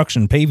a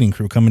construction paving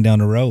crew coming down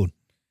the road.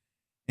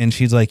 And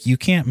she's like, you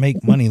can't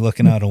make money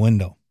looking out a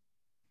window.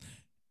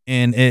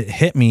 And it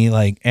hit me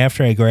like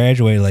after I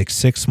graduated, like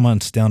 6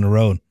 months down the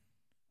road,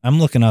 I'm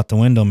looking out the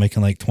window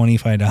making like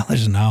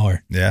 $25 an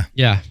hour. Yeah.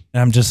 Yeah. And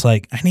I'm just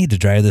like, I need to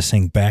drive this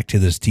thing back to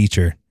this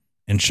teacher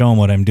and show him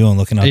what I'm doing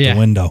looking out the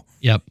window.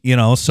 Yep.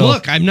 So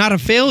look, I'm not a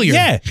failure.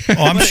 Yeah.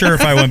 I'm sure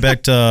if I went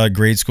back to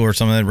grade school or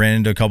something and ran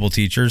into a couple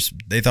teachers,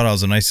 they thought I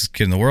was the nicest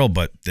kid in the world,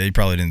 but they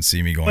probably didn't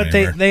see me going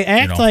anywhere. But they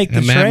act like the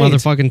and Matt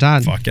trades. motherfucking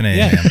Todd. Fucking A,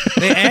 Yeah. man.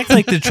 They act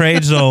like the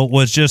trades, though,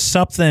 was just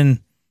something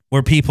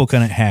where people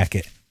couldn't hack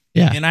it.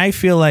 Yeah. And I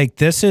feel like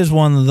this is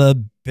one of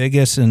the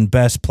biggest and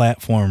best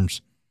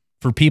platforms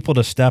for people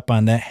to step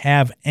on that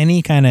have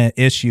any kind of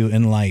issue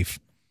in life.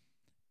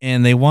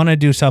 And they want to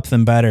do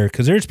something better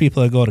because there's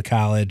people that go to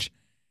college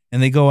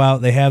and they go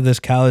out, they have this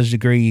college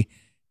degree,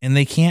 and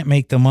they can't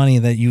make the money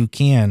that you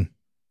can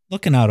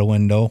looking out a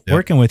window,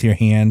 working with your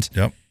hands.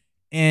 Yep.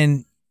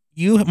 And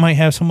you might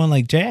have someone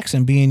like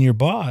Jackson being your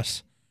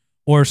boss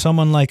or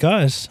someone like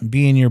us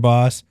being your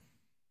boss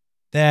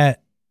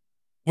that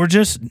we're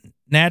just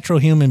natural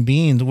human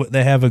beings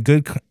that have a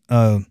good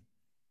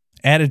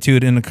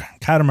attitude and a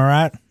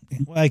camaraderie.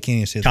 Why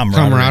can't you say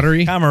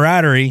that?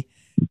 Camaraderie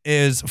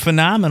is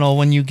phenomenal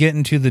when you get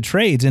into the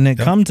trades, and it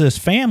comes to this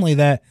family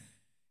that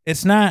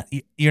it's not,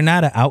 you're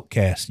not an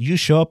outcast. You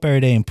show up every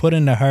day and put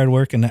in the hard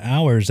work and the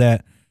hours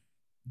that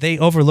they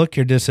overlook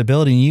your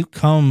disability and you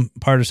come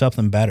part of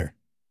something better.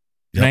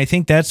 Yep. And I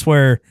think that's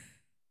where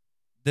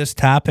this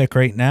topic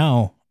right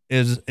now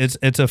is,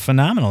 it's a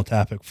phenomenal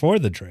topic for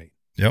the trade.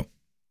 Yep.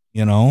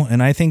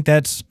 And I think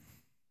that's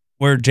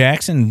where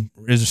Jackson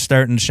is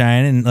starting to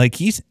shine. And like,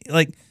 he's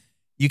like,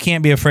 you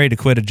can't be afraid to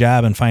quit a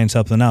job and find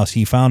something else.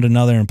 He found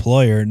another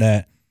employer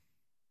that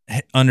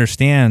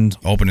understand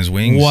Open his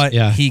wings. what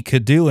Yeah. he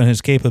could do and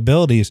his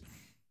capabilities,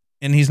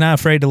 and he's not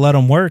afraid to let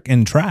him work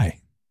and try.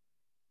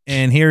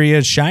 And here he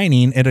is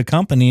shining at a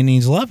company, and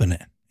he's loving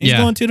it. He's Yeah.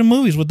 going to the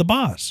movies with the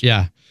boss.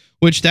 Yeah.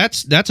 Which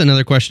that's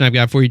another question I've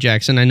got for you,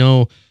 Jackson. I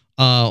know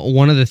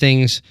one of the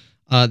things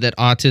that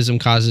autism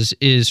causes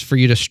is for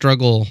you to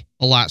struggle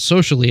a lot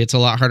socially. It's a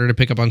lot harder to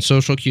pick up on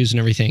social cues and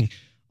everything.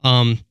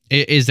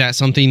 Is that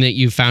something that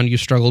you found you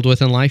struggled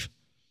with in life?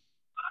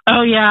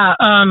 Oh yeah,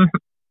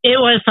 it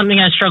was something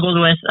I struggled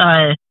with.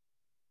 I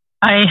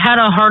had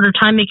a harder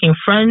time making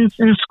friends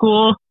in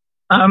school.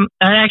 I'd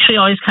actually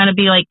always kind of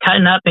be like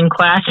cutting up in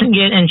class and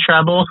get in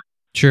trouble.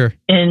 Sure.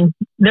 And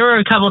there were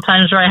a couple of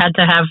times where I had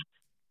to have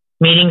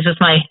meetings with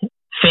my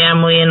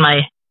family and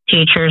my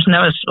teachers, and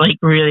that was like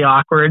really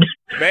awkward.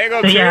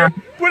 Bagel But, yeah.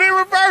 tip. Would it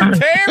reverse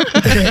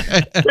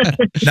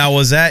here? Now,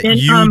 was that And,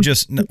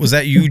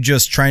 you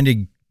just trying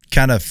to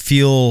kind of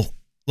feel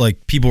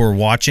like people were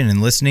watching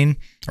and listening,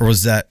 or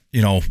was that,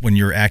 when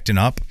you were acting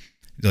up,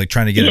 like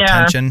trying to get Yeah.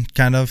 attention,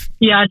 kind of?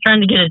 Yeah, trying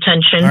to get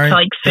attention All right. to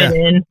like fit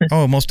Yeah. in.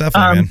 Oh, most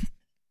definitely, man.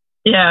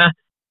 Yeah.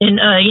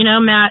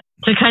 And, Matt,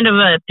 to kind of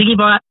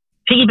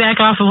piggyback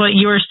off of what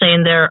you were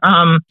saying there,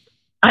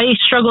 I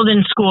struggled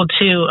in school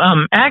too.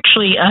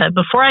 Actually,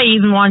 before I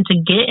even wanted to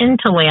get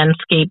into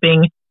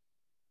landscaping,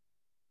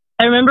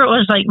 I remember it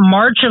was like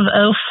March of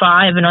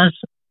 2005, and I was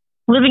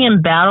living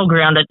in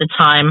Battleground at the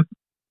time,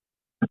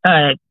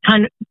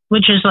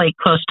 which is like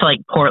close to like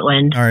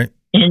Portland. All right.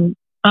 And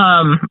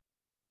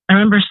I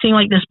remember seeing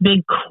like this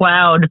big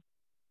cloud,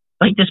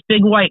 like this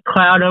big white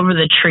cloud over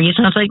the trees,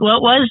 and I was like,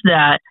 "What was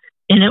that?"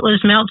 And it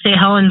was Mount St.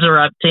 Helens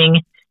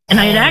erupting. And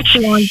I had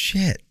actually wanted,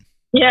 Shit.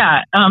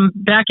 yeah,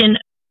 back in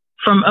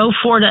from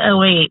 2004 to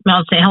 2008,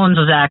 Mount St. Helens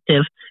was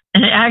active,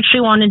 and I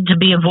actually wanted to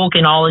be a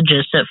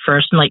volcanologist at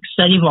first and like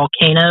study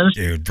volcanoes.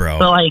 Dude, bro.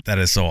 But, like, that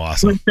is so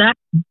awesome. With that,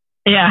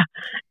 yeah,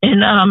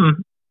 and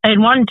I had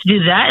wanted to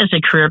do that as a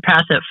career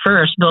path at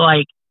first, but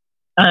like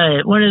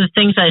one of the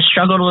things I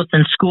struggled with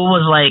in school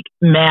was like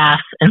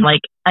math, and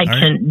like I right.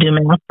 couldn't do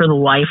math for the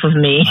life of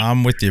me.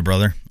 I'm with you,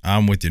 brother.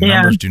 I'm with you. Yeah.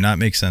 Numbers do not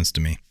make sense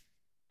to me.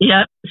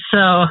 Yep.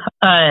 So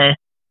I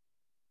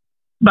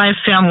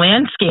found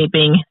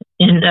landscaping,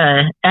 and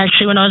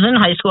actually when I was in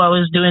high school, I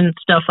was doing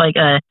stuff like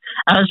I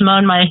was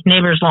mowing my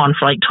neighbor's lawn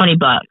for like $20.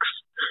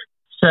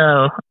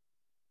 So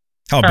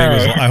How big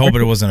was? I hope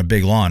it wasn't a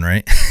big lawn,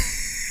 right?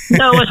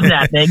 no, it wasn't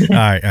that big. All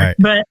right.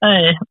 But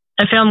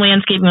I found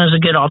landscaping was a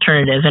good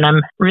alternative, and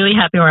I'm really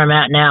happy where I'm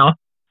at now.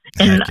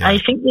 And Heck yeah. I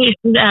think they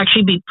should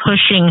actually be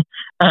pushing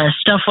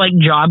stuff like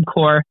Job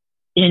Corps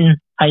in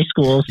high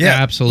schools. Yeah,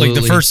 absolutely.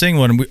 Like the first thing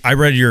when I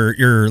read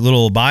your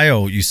little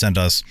bio you sent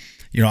us,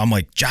 I'm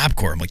like, Job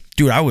Corps. I'm like,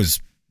 dude, I was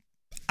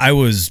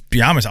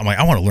be honest. I'm like,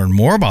 I want to learn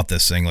more about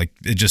this thing. Like,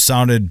 it just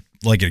sounded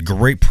like a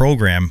great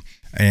program,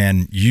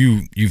 and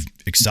you've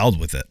excelled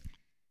with it.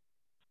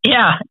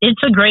 Yeah,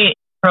 it's a great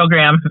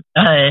program.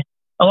 A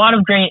lot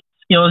of great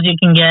skills you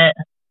can get.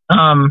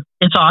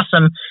 It's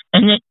awesome.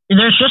 And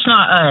there's just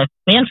not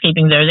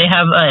landscaping there. They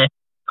have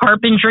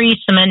carpentry,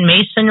 cement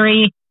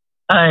masonry.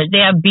 They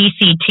have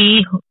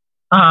BCT,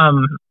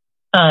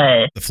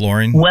 The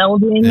flooring.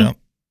 welding. Yep.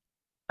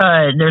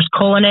 There's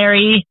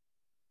culinary,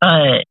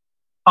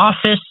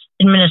 office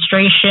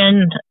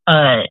administration.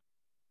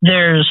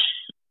 There's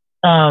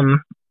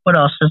what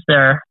else is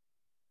there?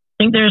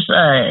 I think there's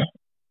a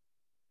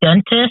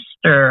dentist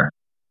or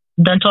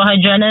dental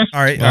hygienist.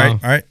 All right.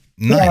 Wow.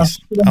 Nice.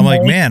 Yeah. I'm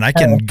like, man, I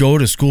can go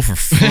to school for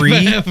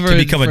free to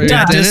become a For a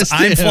dentist. dentist.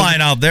 I'm flying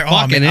out there. Oh,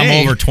 Fucking man, A.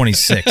 I'm over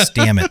 26.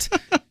 Damn it.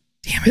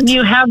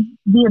 You have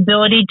the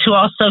ability to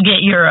also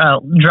get your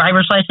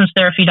driver's license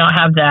there if you don't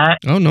have that.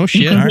 Oh, no You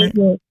shit. can All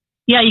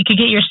get you could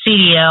get your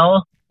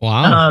CDL.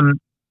 Wow.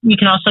 You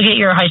can also get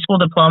your high school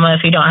diploma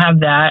if you don't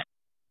have that.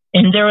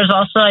 And there was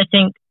also, I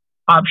think,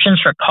 options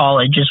for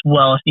college as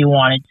well if you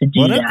wanted to do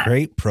What a that.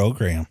 great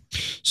program.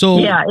 So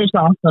Yeah, it's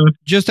awesome.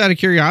 just out of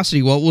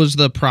curiosity, what was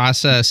the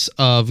process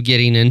of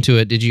getting into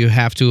it? Did you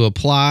have to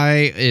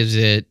apply? Is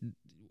it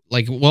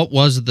like, what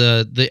was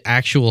the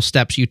actual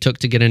steps you took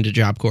to get into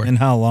Job Corps? And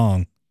how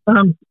long?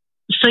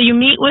 So you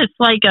meet with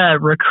like a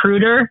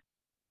recruiter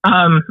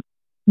that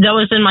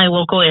was in my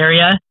local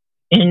area,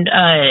 and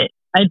I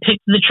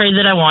picked the trade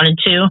that I wanted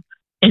to,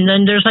 and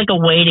then there's like a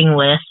waiting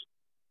list,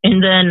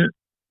 and then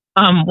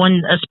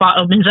when a spot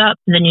opens up,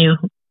 then you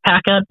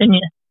pack up and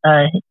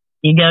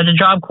you go to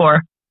Job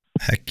Corps.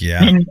 Heck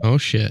yeah. And Oh,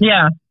 shit.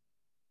 yeah,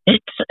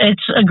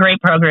 it's a great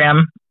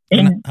program.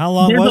 And How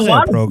long there's was a that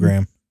lot of-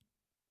 program?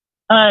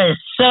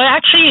 so it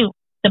actually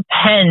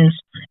depends.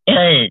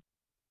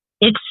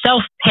 It's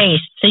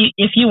self-paced. So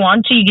if you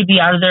want to, you could be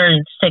out of there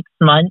in 6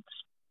 months.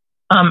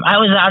 I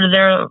was out of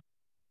there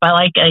by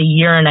like a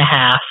year and a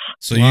half.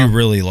 So Wow. you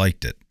really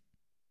liked it.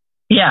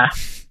 Yeah.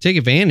 Take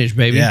advantage,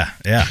 baby. Yeah.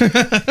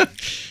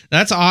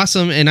 That's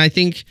awesome. And I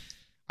think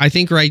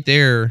right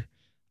there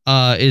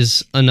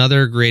is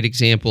another great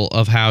example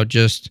of how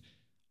just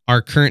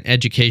our current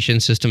education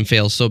system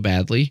fails so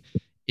badly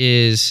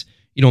is,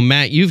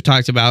 Matt, you've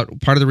talked about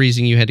part of the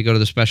reason you had to go to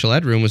the special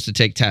ed room was to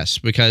take tests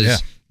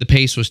because the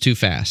pace was too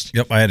fast.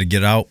 Yep, I had to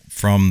get out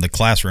from the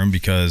classroom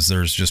because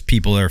there's just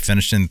people that are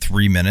finished in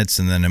 3 minutes,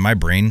 and then in my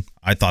brain,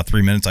 I thought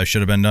 3 minutes I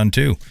should have been done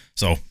too.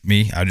 So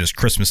I just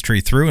Christmas tree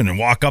through and then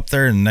walk up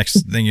there, and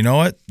next thing you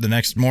know it, the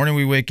next morning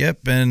we wake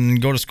up and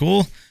go to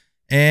school,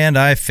 and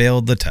I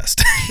failed the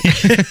test.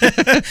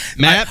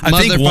 Matt,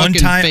 I think one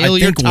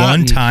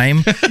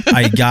time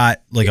I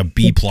got like a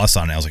B+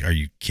 on it. I was like, "Are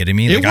you kidding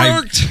me?" It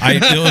Like, worked.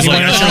 It was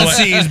like all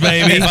C's,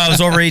 baby. If I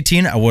was over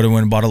 18, I would have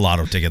went and bought a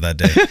lotto ticket that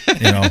day.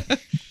 You know.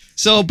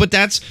 So, but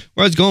that's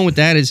where I was going with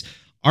that is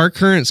our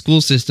current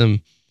school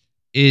system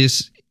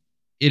is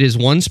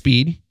one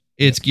speed.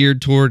 It's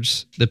geared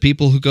towards the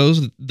people who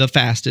goes the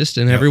fastest,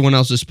 and everyone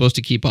else is supposed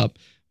to keep up.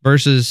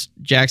 Versus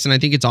Jackson, I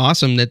think it's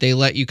awesome that they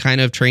let you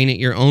kind of train at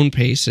your own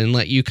pace and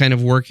let you kind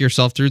of work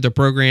yourself through the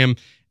program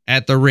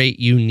at the rate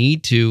you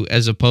need to,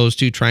 as opposed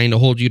to trying to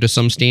hold you to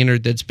some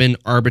standard that's been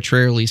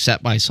arbitrarily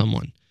set by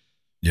someone.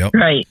 Yep.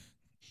 Right.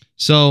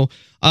 So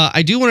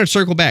I do want to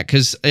circle back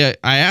because I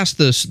asked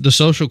the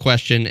social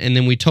question and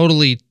then we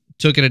totally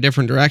took it a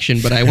different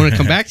direction. But I want to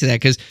come back to that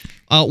because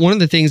one of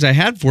the things I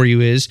had for you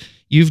is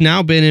you've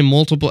now been in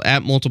multiple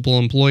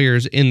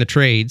employers in the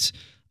trades.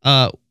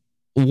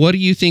 What do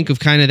you think of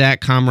kind of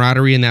that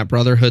camaraderie and that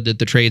brotherhood that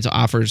the trades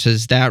offers?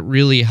 Has that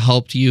really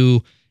helped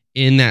you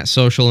in that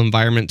social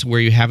environment to where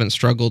you haven't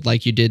struggled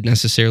like you did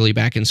necessarily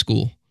back in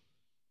school?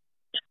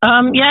 Yeah,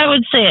 I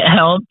would say it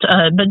helped.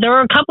 But there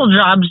were a couple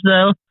jobs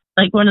though,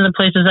 like one of the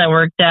places I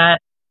worked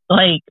at,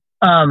 like,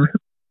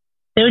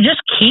 they would just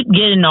keep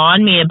getting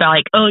on me about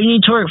like, oh, you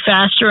need to work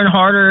faster and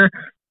harder.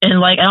 And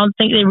like, I don't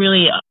think they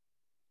really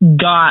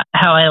got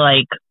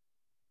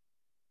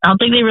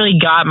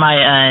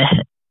my,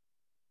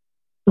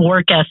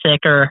 work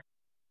ethic or,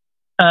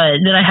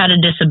 that I had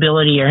a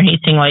disability or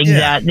anything like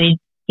that. They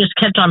just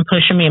kept on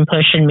pushing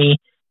me.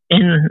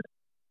 And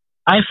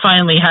I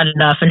finally had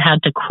enough and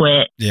had to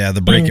quit. Yeah,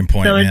 the breaking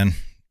point, man.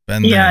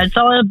 Been there. It's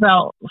all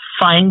about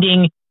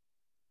finding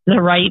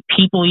the right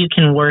people you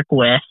can work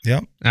with.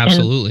 Yep,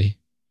 absolutely.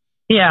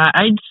 And,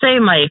 I'd say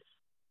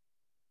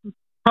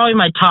probably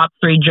my top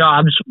 3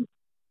 jobs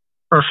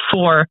or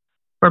 4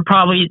 were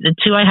probably the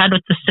 2 I had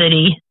with the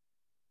city,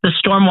 the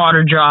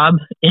stormwater job.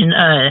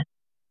 And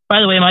by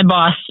the way, my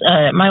boss,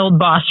 my old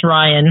boss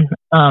Ryan,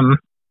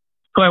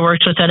 who I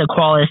worked with at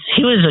Equalis,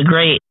 he was a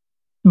great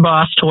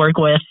boss to work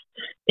with.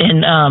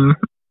 And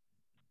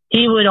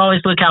he would always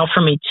look out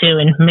for me too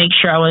and make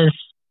sure I was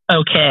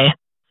okay.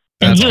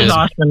 And he was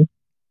awesome.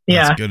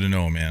 Yeah. That's good to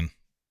know, man.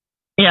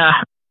 Yeah.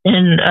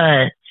 And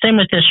same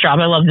with this job.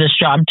 I love this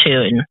job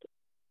too. And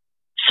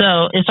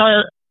so it's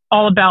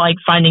all about like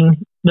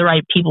finding the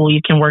right people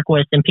you can work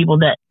with and people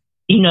that,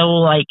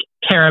 like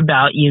care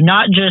about you,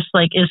 not just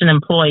like as an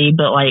employee,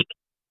 but like,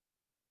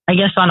 I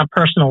guess on a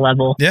personal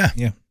level. Yeah.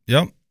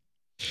 Yep.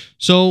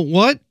 So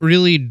what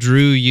really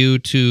drew you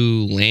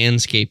to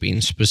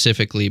landscaping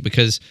specifically?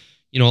 Because,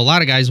 a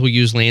lot of guys will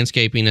use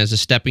landscaping as a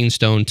stepping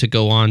stone to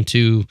go on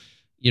to,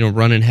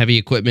 running heavy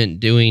equipment,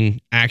 doing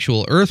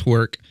actual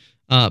earthwork.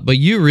 But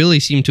you really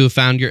seem to have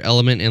found your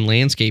element in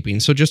landscaping.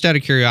 So just out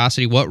of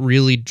curiosity, what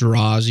really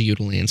draws you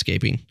to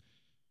landscaping?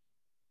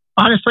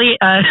 Honestly,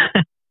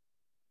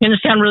 it's going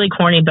to sound really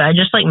corny, but I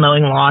just like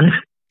mowing lawn.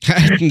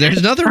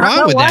 There's nothing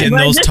wrong with that. In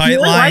those tight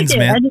lines,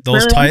 man.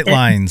 Those tight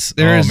lines.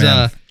 There's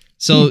man.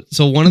 So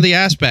one of the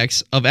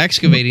aspects of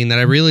excavating that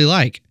I really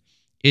like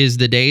is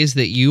the days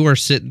that you are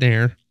sitting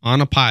there on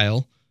a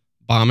pile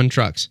bombing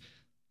trucks.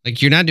 Like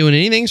you're not doing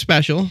anything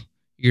special.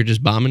 You're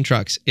just bombing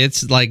trucks.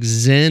 It's like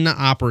Zen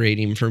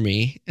operating for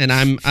me. And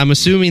I'm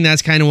assuming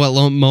that's kind of what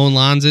mowing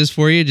lawns is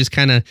for you. Just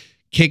kind of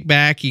kick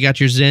back. You got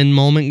your Zen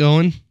moment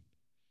going.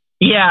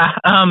 Yeah.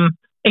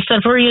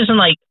 Except we use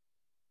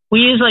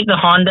the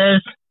Hondas,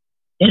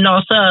 and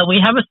also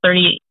we have a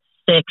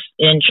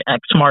 36-inch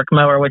Exmark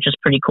mower, which is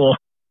pretty cool.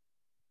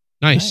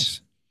 Nice.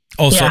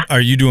 Oh, so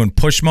are you doing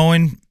push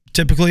mowing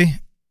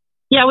typically?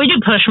 Yeah, we do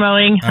push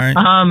mowing. All right.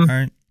 All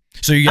right.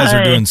 So you guys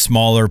are doing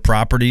smaller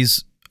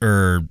properties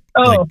or?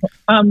 Well,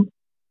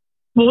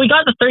 we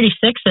got the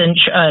 36-inch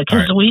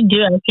because we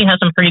do actually have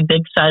some pretty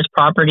big size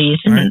properties.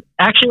 And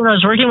actually, when I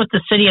was working with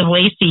the city of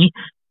Lacey,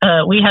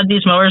 we had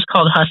these mowers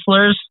called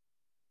Hustlers.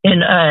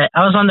 And I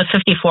was on the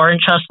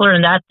 54-inch Hustler,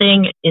 and that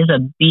thing is a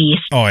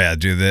beast. Oh, yeah,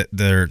 dude.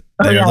 They're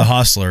the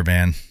Hustler,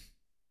 man.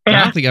 Yeah.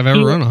 I don't think I've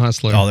ever run a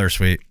Hustler. Oh, they're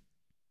sweet.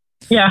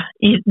 Yeah.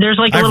 There's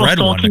like a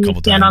little sulky you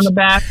stand on the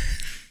back.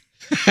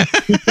 You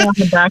stand on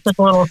the back with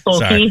a little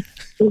sulky.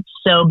 It's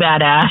so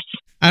badass.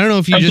 I don't know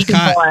if you just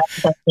caught.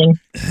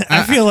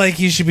 I feel like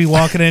you should be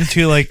walking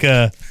into like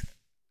a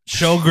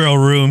showgirl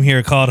room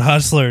here called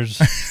Hustlers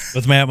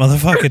with Matt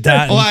motherfucking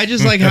Totten. Well, I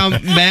just like how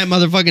Matt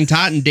motherfucking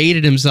Totten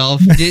dated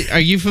himself. Are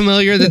you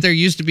familiar that there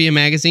used to be a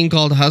magazine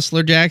called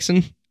Hustler,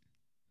 Jackson?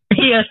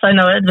 Yes, I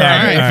know it. All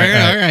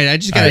right. I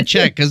just got to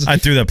check because I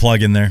threw that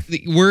plug in there.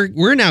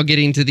 We're now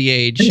getting to the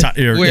age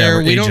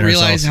where we don't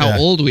realize how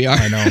old we are.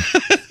 I know.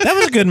 That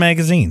was a good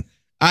magazine.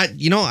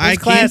 I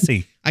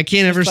classy. I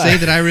can't ever say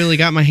that I really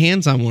got my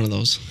hands on one of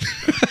those.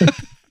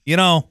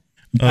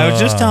 I was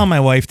just telling my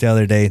wife the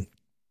other day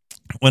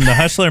when the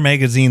Hustler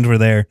magazines were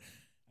there,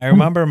 I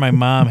remember my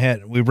mom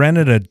we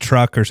rented a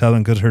truck or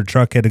something because her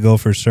truck had to go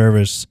for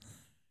service,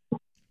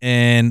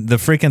 and the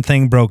freaking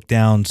thing broke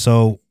down.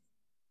 So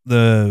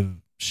the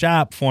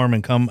shop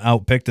foreman come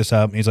out, picked us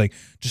up, and he's like,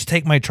 just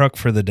take my truck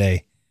for the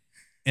day.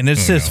 And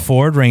it's this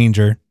Ford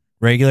Ranger,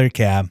 regular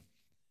cab.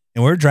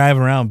 And we're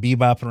driving around,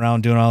 bebopping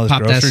around, doing all this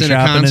Pop that grocery center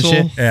shopping console.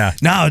 and shit. Yeah.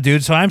 No,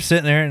 dude. So I'm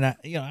sitting there and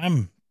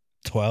I'm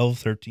 12,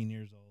 13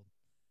 years old.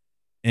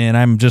 And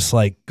I'm just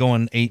like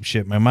going ape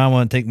shit. My mom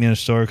wouldn't take me in the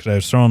store because I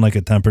was throwing like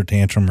a temper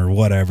tantrum or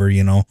whatever,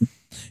 you know.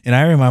 And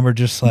I remember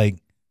just like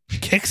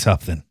kick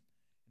something.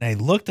 And I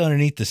looked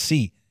underneath the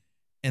seat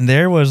and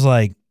there was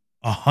like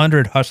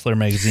 100 Hustler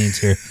magazines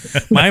here.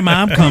 My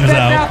mom comes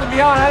out.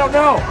 I don't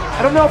know.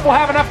 I don't know if we'll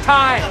have enough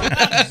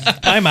time.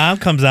 My mom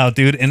comes out,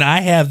 dude, and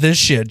I have this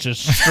shit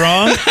just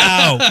strung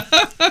out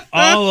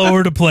all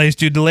over the place,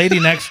 dude. The lady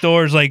next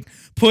door is like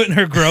putting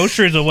her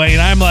groceries away,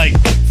 and I'm like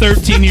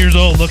 13 years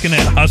old looking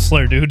at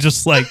Hustler, dude,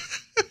 just like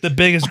the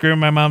biggest grin.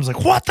 My mom's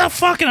like, what the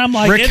fuck? And I'm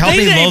like, Rick, help me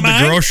these ain't load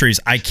mine. the groceries.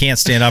 I can't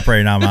stand up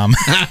right now, Mom.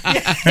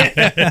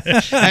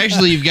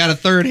 Actually, you've got a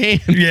third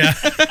hand. Yeah.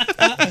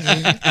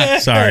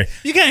 Sorry.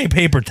 You got any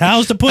paper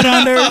towels to put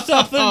on there or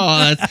something?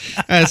 Oh,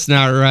 that's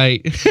not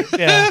right.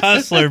 Yeah,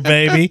 Hustler,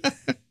 baby.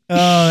 Oh,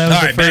 that was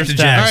All the right, back first to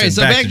time. All right,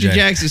 so back to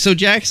Jackson. So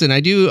Jackson, I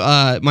do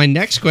my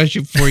next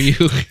question for you.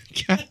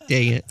 God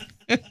dang it.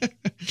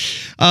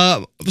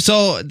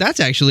 So that's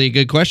actually a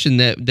good question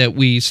that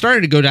we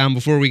started to go down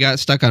before we got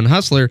stuck on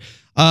Hustler.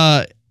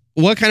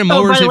 What kind of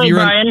Oh, mowers by the have way, you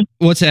run? Brian,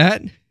 What's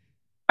that?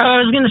 I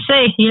was going to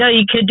say,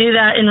 you could do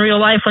that in real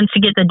life once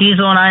you get the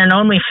Diesel and Iron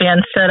Only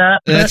fans set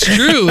up. That's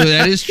true.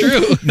 That is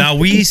true. Now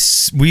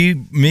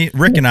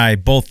Rick and I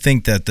both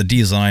think that the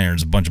Diesel Iron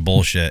is a bunch of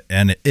bullshit,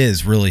 and it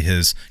is really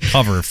his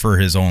cover for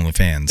his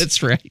OnlyFans.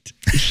 That's right.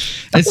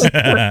 It's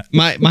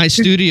my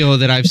studio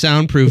that I've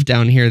soundproofed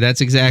down here.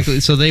 That's exactly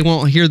so they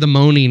won't hear the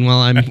moaning while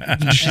I'm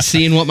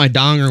seeing what my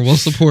donger will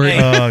support.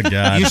 Oh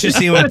God! You should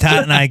see what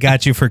Tot and I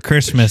got you for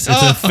Christmas.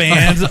 It's a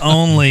fans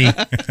only.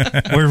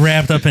 We're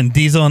wrapped up in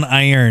Diesel and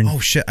Iron. Oh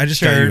shit! I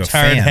just got you a Shirts,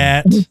 hard fan.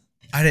 hats.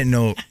 I didn't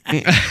know.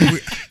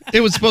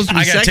 It was supposed to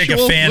be I gotta sexual.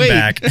 take a fan Wait.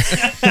 back.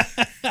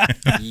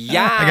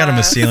 Yeah. I got him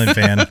a ceiling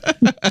fan.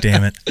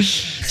 Damn it!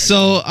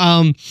 So,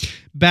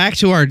 back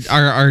to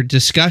our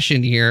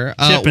discussion here.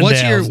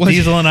 What's your Chippendales,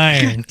 Diesel and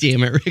Iron.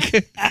 Damn it,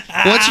 Rick.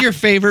 What's your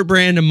favorite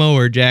brand of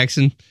mower,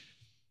 Jackson?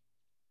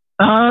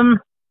 I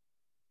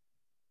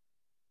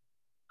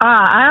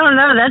don't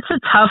know. That's a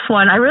tough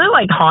one. I really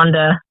like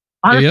Honda.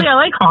 Honestly, I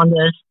like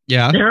Hondas.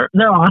 Yeah. They're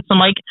awesome.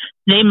 Like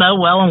they mow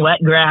well in wet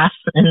grass,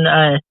 and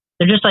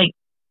they're just like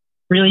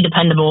really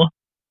dependable.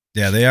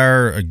 Yeah, they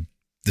are.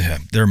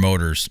 They're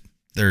motors.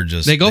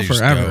 They go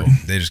forever.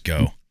 They just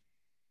go.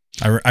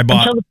 I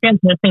bought Until the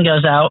transmission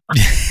goes out.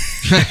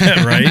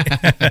 right.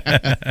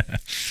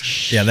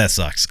 Yeah, that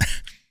sucks.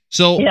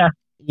 So, Yeah.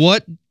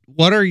 what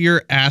are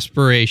your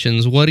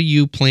aspirations? What do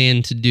you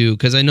plan to do?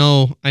 Because I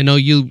know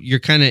you're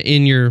kind of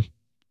in your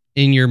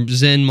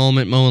Zen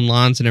moment mowing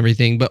lawns and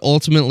everything, but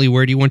ultimately,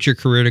 where do you want your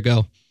career to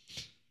go?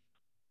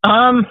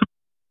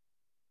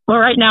 Well,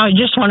 right now, I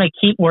just want to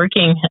keep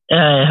working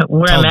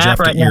where Tell I'm at Jeff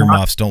right to now.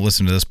 earmuffs. Don't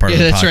listen to this part of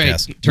the that's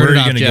podcast. right. Turn Where it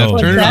are off, you Jeff.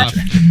 gonna Turn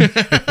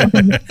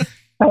it off.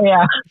 Oh,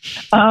 yeah.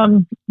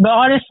 But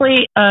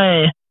honestly,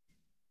 I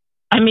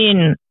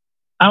mean,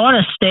 I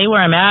want to stay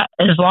where I'm at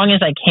as long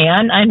as I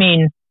can. I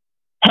mean,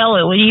 hell,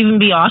 it would even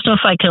be awesome if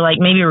I could like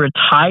maybe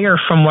retire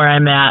from where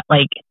I'm at.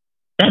 Like,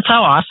 that's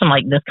how awesome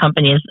like this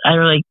company is. I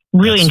really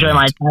That's enjoy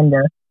my sweet. time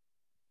there.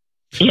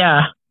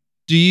 Yeah.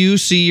 Do you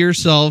see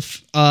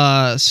yourself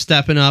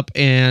stepping up,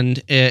 and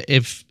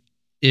if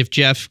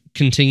Jeff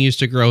continues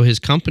to grow his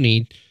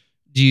company,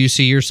 do you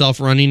see yourself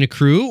running a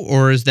crew,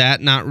 or is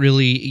that not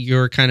really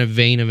your kind of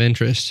vein of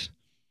interest?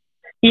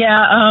 Yeah,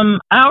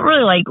 I don't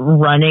really like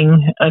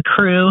running a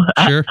crew.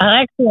 Sure.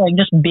 I actually like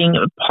just being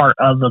a part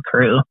of a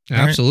crew.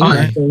 Absolutely.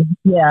 Honestly.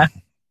 Yeah.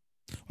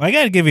 Well, I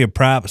got to give you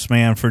props,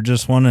 man, for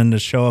just wanting to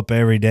show up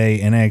every day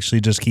and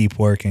actually just keep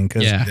working.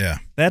 Because Yeah.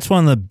 that's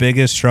one of the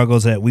biggest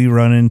struggles that we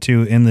run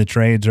into in the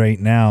trades right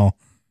now.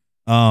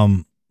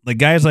 Like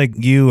guys like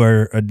you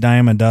are a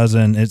dime a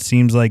dozen. It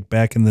seems like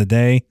back in the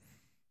day.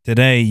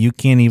 Today, you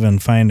can't even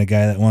find a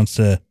guy that wants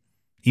to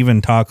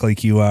even talk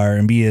like you are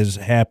and be as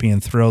happy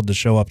and thrilled to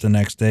show up the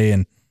next day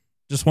and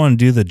just want to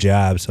do the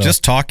job. So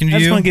Just talking I to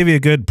just you, want to give you a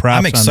good props.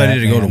 I'm excited on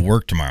that, to go man. to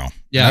work tomorrow.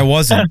 Yeah. I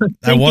wasn't. I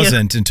Thank you.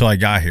 wasn't until I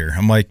got here.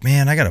 I'm like,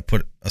 man, I got to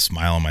put a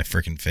smile on my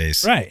freaking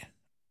face. Right.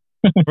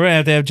 We're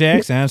going to have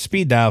Jackson on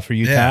speed dial for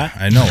you, Yeah,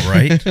 Todd. I know,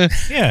 right?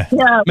 Yeah.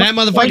 Yeah. Matt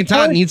motherfucking Like,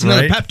 Todd needs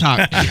another Right. pep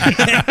talk.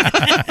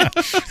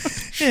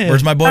 Yeah.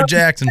 Where's my boy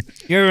Jackson?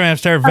 You're going to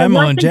start I was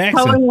Venmoing actually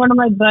Jackson. telling one of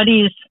my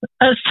buddies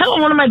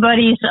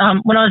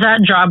when I was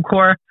at Job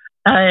Corps,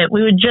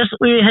 we were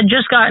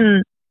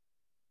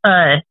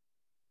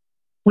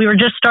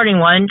just starting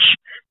lunch,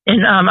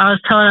 and I was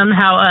telling him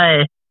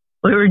how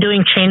we were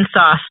doing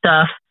chainsaw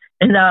stuff,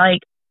 and I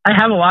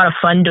have a lot of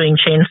fun doing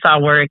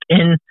chainsaw work.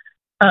 And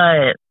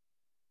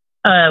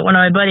one of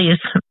my buddies,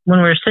 when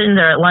we were sitting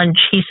there at lunch,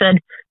 he said,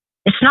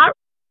 "It's not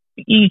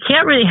you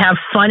can't really have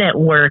fun at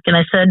work. And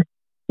I said,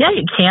 yeah,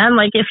 you can.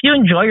 Like, if you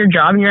enjoy your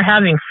job and you're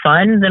having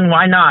fun, then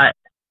why not?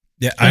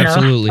 Yeah, You know?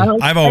 Absolutely.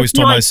 I've always I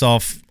feel told like-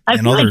 myself I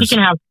and feel like you others. can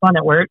have fun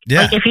at work.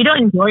 Yeah. Like, if you don't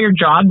enjoy your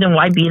job, then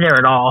why be there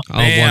at all? Oh,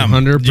 Bam.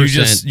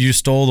 100%. You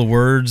stole the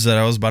words that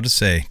I was about to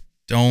say.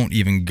 Don't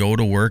even go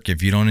to work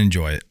if you don't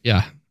enjoy it.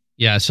 Yeah.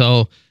 Yeah.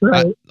 So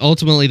Right.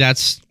 ultimately,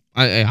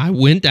 I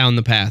went down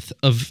the path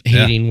of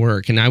hating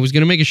work, and I was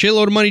going to make a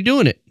shitload of money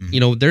doing it. Mhm. You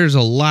know, there's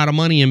a lot of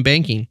money in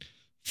banking.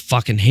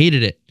 Fucking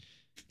hated it.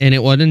 And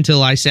it wasn't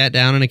until I sat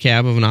down in a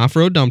cab of an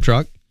off-road dump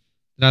truck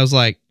that I was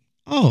like,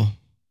 oh,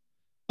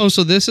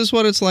 so this is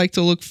what it's like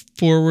to look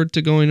forward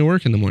to going to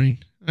work in the morning.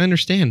 I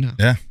understand now.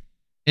 Yeah.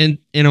 And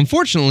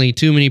unfortunately,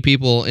 too many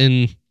people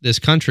in this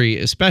country,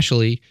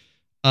 especially,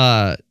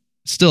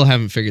 still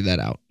haven't figured that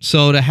out.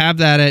 So to have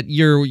that at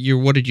your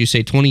what did you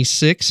say,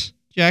 26,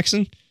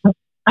 Jackson?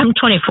 I'm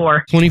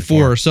 24.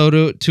 24.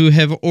 So to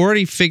have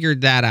already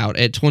figured that out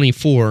at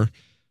 24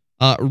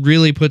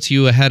 really puts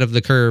you ahead of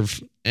the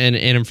curve and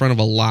in front of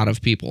a lot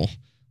of people.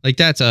 Like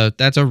that's a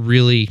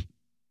really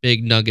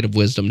big nugget of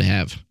wisdom to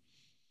have.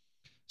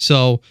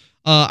 So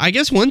I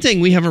guess one thing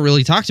we haven't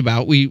really talked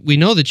about, we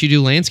know that you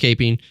do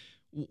landscaping.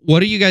 What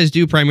do you guys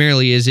do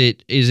primarily? Is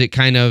it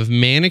kind of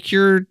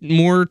manicure,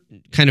 more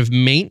kind of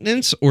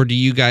maintenance, or do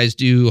you guys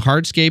do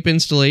hardscape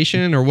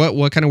installation, or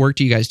what kind of work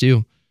do you guys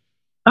do?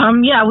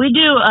 Yeah, we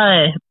do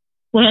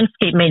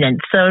landscape maintenance.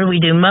 So we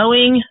do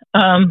mowing.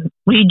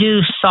 We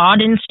do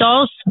sod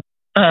installs.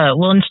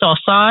 We'll install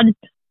sod.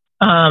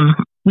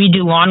 We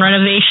do lawn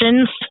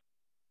renovations.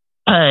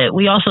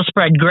 We also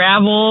spread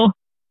gravel.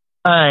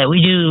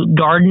 We do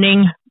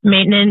gardening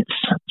maintenance.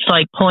 It's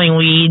like pulling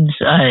weeds,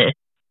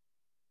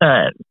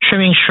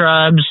 trimming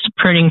shrubs,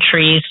 pruning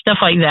trees, stuff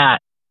like that.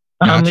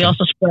 Gotcha. We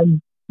also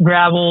spread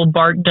gravel,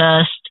 bark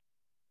dust,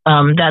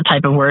 that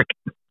type of work.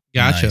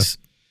 Gotcha. Nice.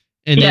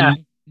 And Yeah.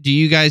 then do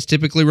you guys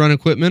typically run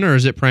equipment, or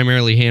is it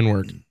primarily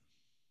handwork?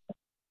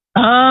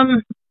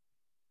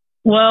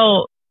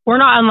 Well, we're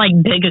not on like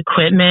big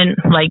equipment.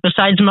 Like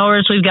besides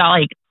mowers, we've got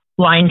like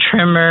line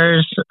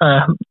trimmers,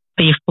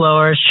 leaf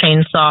blowers,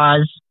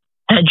 chainsaws,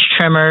 hedge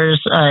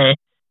trimmers.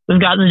 We've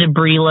got the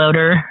debris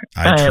loader,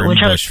 I trim which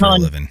I was bush for a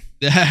telling. living.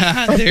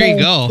 There you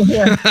go.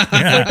 Yeah.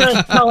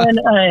 Which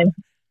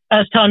I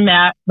was telling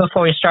Matt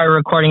before we started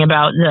recording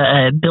about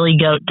the Billy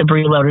Goat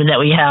debris loader that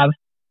we have.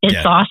 It's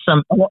Yeah.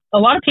 awesome. A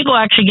lot of people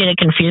actually get it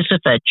confused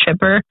with a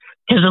chipper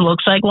because it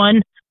looks like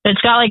one. But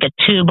it's got like a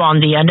tube on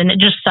the end and it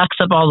just sucks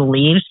up all the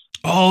leaves.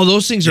 Oh,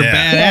 those things are Yeah.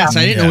 badass.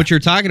 I didn't know Yeah. what you were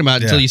talking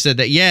about until Yeah. you said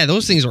that. Yeah,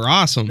 those things are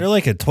awesome. They're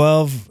like a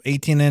 12,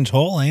 18-inch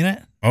hole, ain't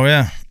it? Oh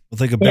yeah. With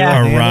like a big Yeah.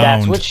 old handle. Around.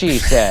 That's what she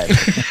said.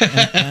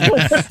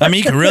 I mean,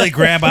 you can really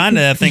grab onto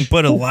that thing,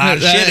 put a lot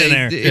of shit in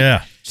there.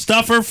 Yeah.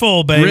 Stuff her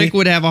full, baby. Rick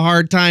would have a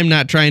hard time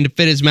not trying to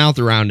fit his mouth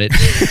around it.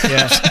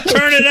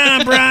 Turn it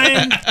on,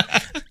 Brian.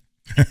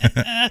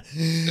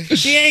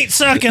 She ain't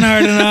sucking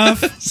hard enough.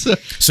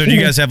 So do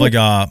you guys have like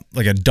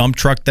a dump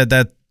truck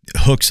that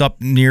hooks up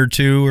near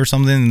to or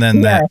something, and then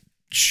Yeah. that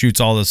shoots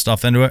all the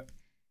stuff into it?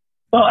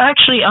 Well,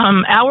 actually,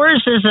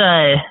 ours is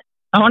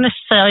I want to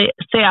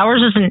say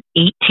ours is an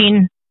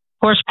 18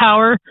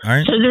 horsepower. All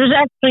right. So there's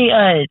actually,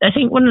 I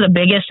think one of the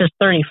biggest is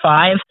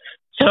 35.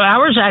 So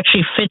ours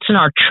actually fits in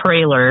our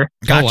trailer.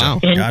 Gotcha. wow.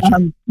 And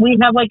Gotcha. we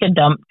have like a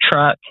dump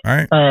truck. All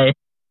right.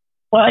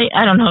 Well,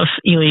 I don't know if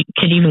you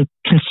could even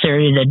consider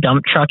it a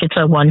dump truck. It's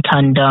a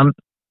 1-ton dump.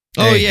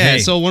 Oh, Hey, yeah. hey,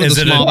 So one of is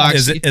the it small a,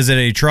 boxes. is it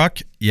a truck?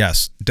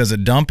 Yes. Does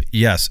it dump?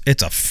 Yes.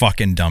 It's a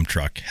fucking dump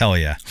truck. Hell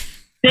yeah.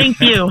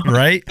 Thank you.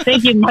 Right?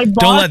 Thank you. My boss,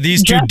 Don't let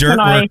these two Jeff, dirt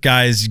and I- work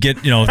guys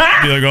get, be like,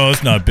 oh,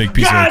 it's not a big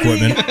piece of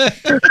equipment.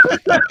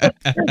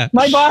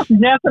 My boss,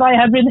 Jeff, and I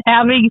have been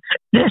having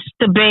this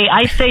debate.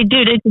 I say,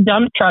 dude, it's a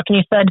dump truck. And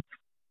he said,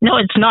 no,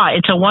 it's not.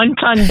 It's a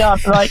 1-ton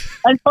dump. I'm like,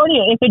 I told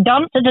you, if it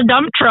dumps, it's a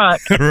dump truck.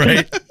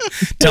 Right?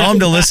 Tell him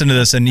to listen to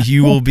this and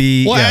he will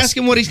be. Well, yes. ask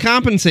him what he's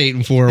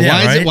compensating for.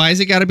 Yeah, Why is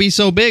it got to be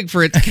so big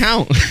for it to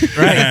count?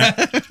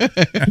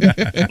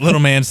 Right. Little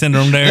man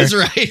syndrome there. That's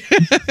right.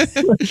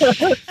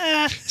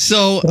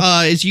 So,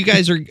 as you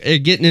guys are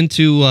getting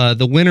into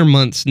the winter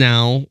months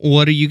now,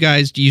 what are you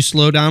guys? Do you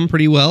slow down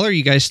pretty well, or are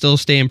you guys still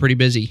staying pretty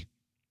busy?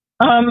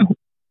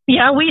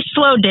 Yeah, we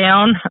slowed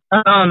down.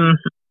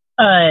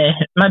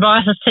 My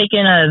boss is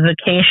taking a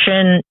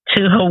vacation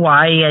to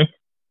Hawaii, I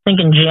think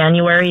in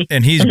January.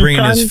 And he's And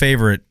bringing his son-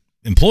 favorite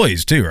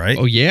employees too, right?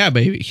 Oh yeah,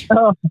 baby.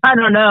 Oh, I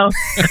don't know.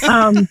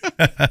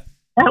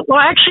 Well,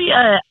 actually,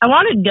 I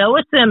want to go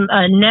with him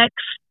next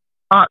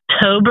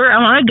October. I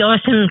want to go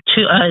with him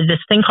to this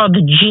thing called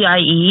the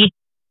GIE,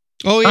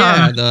 Oh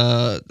yeah,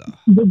 the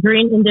the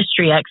Green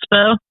Industry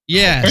Expo. And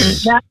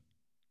yes.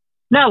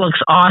 that looks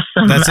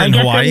awesome. That's in I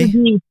guess Hawaii? it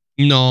would be-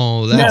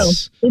 No,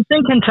 that's it's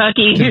in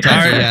Kentucky.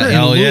 Kentucky. Yeah, in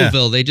Hell yeah.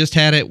 Louisville. They just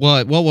had it.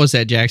 What was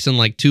that, Jackson?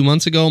 Like 2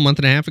 months ago, a month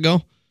and a half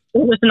ago? It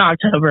was in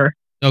October.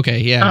 Okay,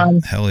 yeah.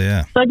 Hell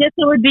yeah. So I guess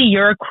it would be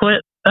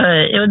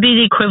it would be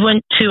the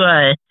equivalent to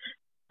a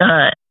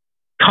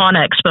Con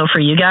Expo for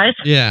you guys.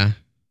 Yeah.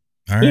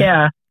 All right.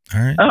 Yeah. All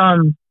right.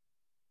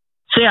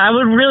 So yeah, I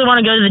would really want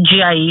to go to the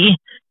GIE.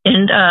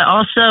 And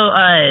also,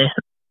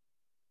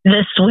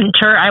 this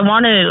winter, I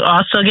want to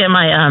also get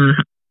my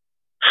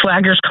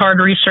flagger's card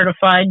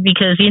recertified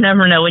because you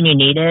never know when you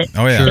need it.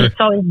 Oh yeah, Sure. It's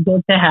always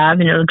good to have,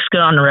 and it looks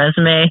good on the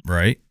resume.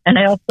 right. And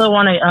I also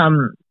want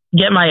to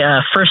get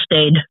my first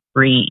aid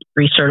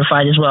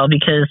recertified as well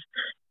because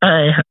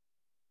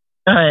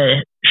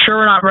sure,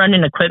 we're not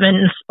running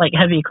equipment, like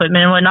heavy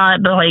equipment and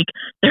whatnot, but like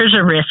there's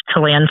a risk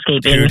to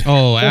landscaping. Dude.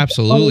 Oh,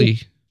 absolutely.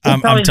 It's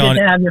I'm always telling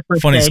good you, to have your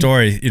first funny aid.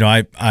 story. You know,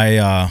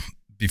 I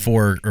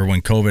before or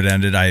when COVID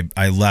ended,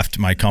 I left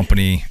my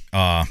company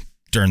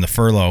during the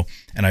furlough,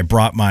 and I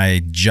brought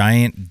my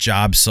giant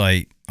job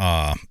site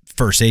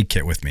first aid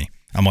kit with me.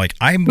 I'm like,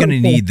 I'm gonna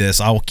need this.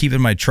 I'll keep it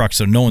in my truck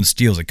so no one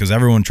steals it because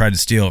everyone tried to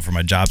steal it from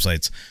my job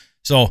sites.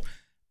 So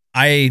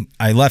I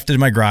left it in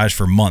my garage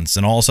for months,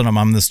 and all of a sudden I'm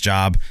on this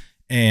job,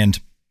 and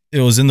it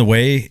was in the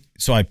way.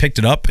 So I picked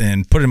it up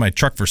and put it in my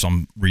truck for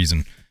some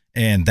reason.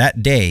 And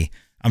that day,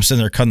 I'm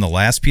sitting there cutting the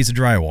last piece of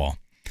drywall,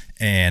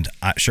 and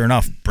sure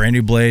enough, brand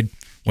new blade.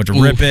 Went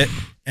to rip it,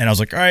 and I was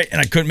like, all right, and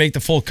I couldn't make the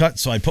full cut,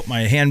 so I put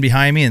my hand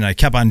behind me, and I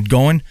kept on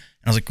going.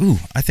 And I was like, ooh,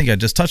 I think I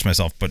just touched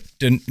myself, but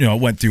didn't, it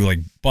went through like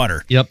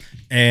butter. Yep.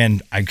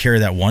 And I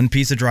carried that one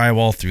piece of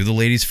drywall through the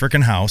lady's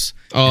freaking house.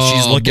 And Oh,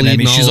 she's looking at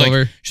me. bleeding all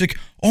over. She's like,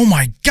 oh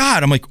my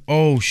God. I'm like,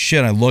 oh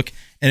shit. I look,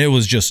 and it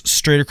was just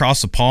straight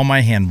across the palm of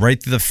my hand,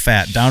 right through the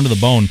fat, down to the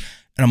bone.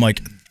 And I'm like,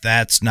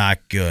 that's not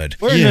good.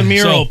 We're in the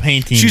mural So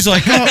painting. She's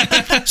like, oh.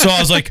 So I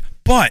was like,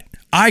 but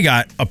I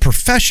got a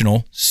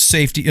professional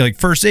safety, like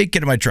first aid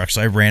kit in my truck. So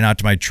I ran out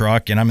to my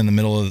truck, and I'm in the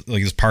middle of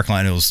like this parking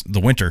lot. It was the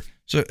winter.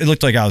 So it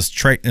looked like I was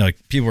like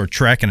people were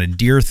tracking a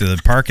deer through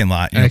the parking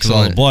lot, because of all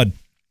the Excellent. blood.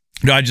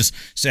 No, I just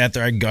sat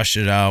there, I gushed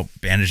it out,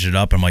 bandaged it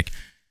up. I'm like,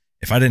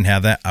 if I didn't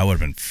have that, I would have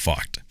been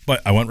fucked.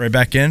 But I went right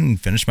back in and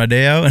finished my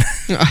day out.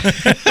 Should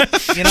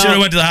have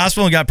went to the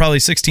hospital and got probably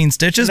 16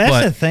 stitches. That's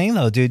But the thing,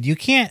 though, dude. You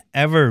can't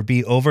ever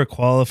be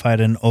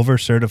overqualified and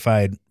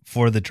over-certified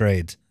for the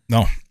trades.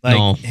 no, Like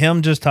No.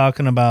 him just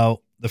talking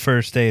about the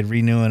first aid,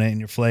 renewing it in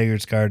your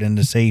flagger's card and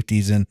the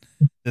safeties and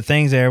the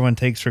things that everyone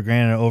takes for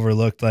granted,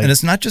 overlooked. Like, and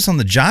it's not just on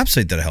the job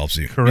site that it helps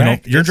you.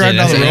 Correct. You're driving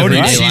Yeah, down the that's an road and you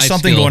everyday see life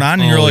something skill. going on,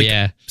 and you're Oh, like,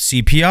 yeah.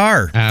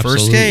 CPR, first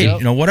Absolutely.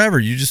 aid, Yep. whatever.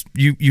 You just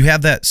you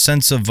have that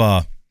sense of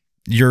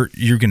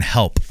you can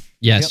help.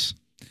 Yes.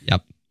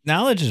 Yep.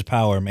 knowledge is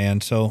power, man.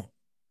 So,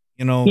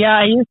 Yeah,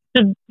 I used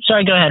to.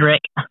 Sorry, go ahead,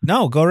 Rick.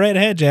 no, go right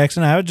ahead,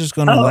 Jackson. I was just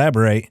going to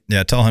elaborate.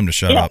 Yeah, tell him to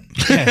shut Yeah. up.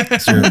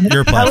 It's your I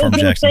was platform,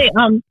 going to Jackson. say,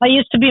 I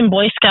used to be in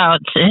Boy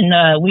Scouts,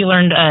 and we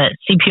learned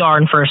CPR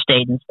and first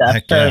aid and stuff.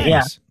 Heck So, yeah.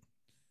 yeah.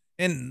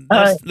 And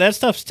that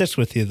stuff sticks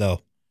with you,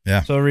 though.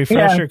 Yeah. So a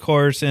refresher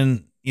course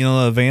and,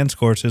 advanced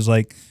courses,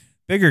 like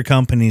bigger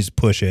companies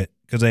push it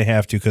because they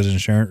have to because of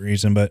insurance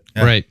reason. But,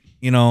 Yeah. Right.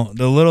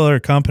 the littler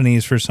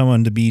companies for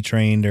someone to be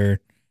trained or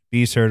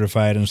be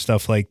certified and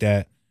stuff like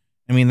that,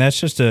 I mean, that's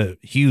just a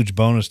huge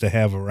bonus to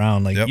have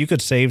around. Like, Yep. you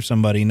could save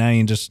somebody. Now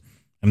you just,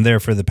 I'm there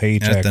for the And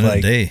paycheck. at the end of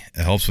Like, the day,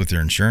 it helps with your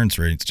insurance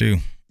rates too.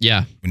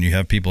 Yeah. When you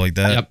have people like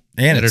that. Yep.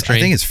 And Better I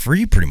trained. think it's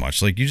free pretty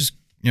much. Like you just,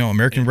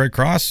 American Red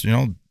Cross,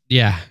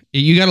 Yeah.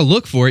 You got to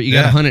look for it. You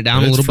got to Yeah, hunt it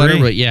down but a it's little better.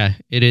 free. But yeah,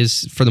 it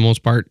is for the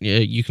most part.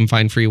 You can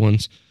find free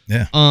ones.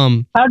 Yeah. How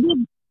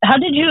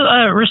did you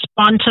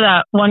respond to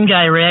that one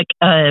guy, Rick,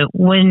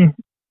 when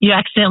you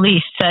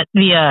accidentally set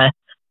the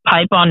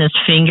pipe on his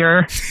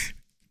finger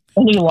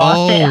and he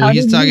lost it? Oh, How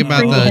he's did talking you about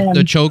treat the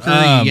him? choker.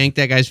 Um, You yanked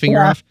that guy's finger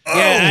yeah. off.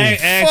 yeah,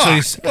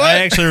 I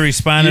actually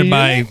responded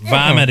by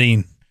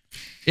vomiting.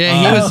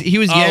 Yeah, he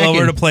was all yakking.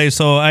 over the place.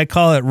 So I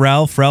call it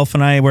Ralph. Ralph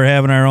and I were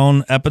having our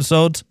own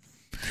episodes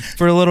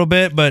for a little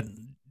bit, but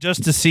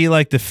just to see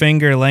like the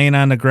finger laying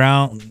on the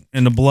ground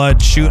and the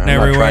blood shooting I'm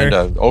everywhere. not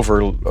trying to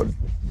over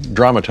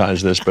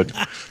dramatize this, but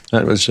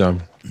that was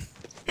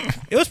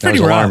It was pretty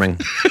rough. alarming.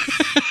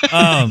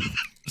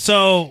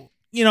 So,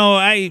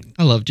 I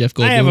I love Jeff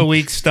Goldblum. have a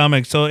weak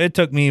stomach, so it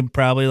took me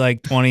probably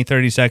like 20,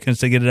 30 seconds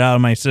to get it out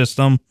of my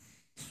system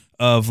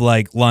of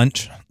like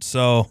lunch.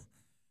 So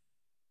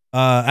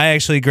I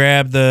actually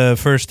grabbed the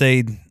first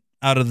aid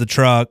out of the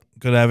truck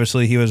because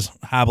obviously he was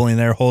hobbling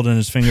there holding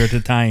his finger at the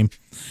time.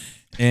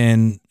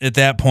 And at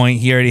that point,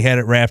 he already had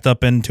it wrapped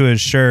up into his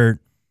shirt,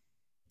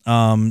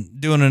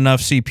 doing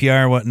enough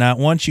CPR and whatnot.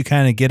 Once you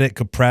kind of get it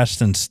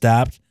compressed and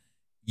stopped,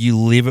 you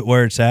leave it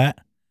where it's at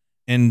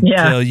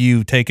until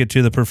you take it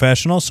to the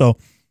professional. So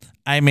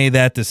I made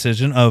that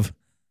decision of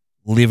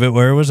leave it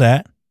where it was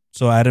at.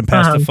 So I didn't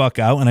pass the fuck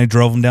out, and I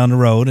drove him down the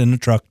road in the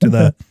truck to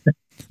the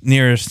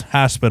nearest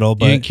hospital. You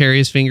But didn't carry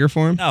his finger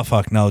for him? no,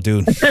 fuck no,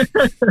 dude.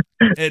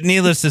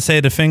 Needless to say,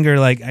 the finger,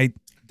 like, I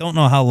don't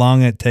know how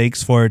long it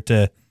takes for it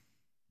to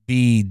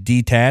be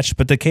detached,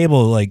 but the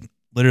cable, like,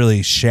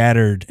 literally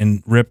shattered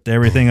and ripped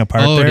everything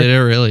apart Oh, there. did it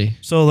really?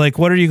 So, like,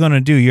 what are you going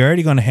to do? You're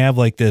already going to have,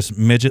 like, this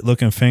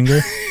midget-looking finger,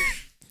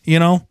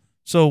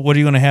 So what are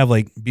you going to have,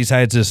 like,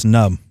 besides this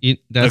nub?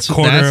 That's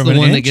quarter of the an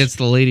one that inch? gets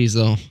the ladies,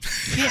 though.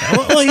 Yeah,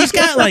 well, he's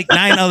got, like,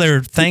 9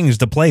 other things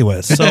to play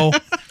with. So,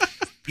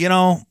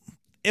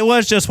 it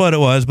was just what it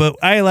was. But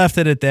I left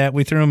it at that.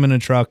 We threw him in a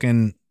truck,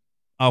 and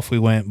off we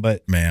went.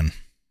 But, Man.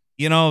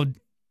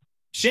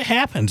 Shit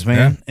happens,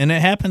 man. Yeah. And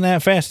it happened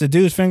that fast. The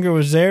dude's finger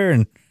was there,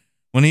 and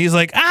when he's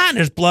like,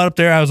 there's blood up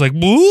there, I was like,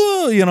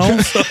 woo, you know?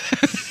 So,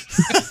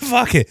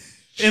 fuck it.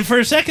 And for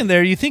a second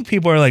there, you think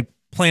people are like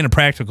playing a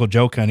practical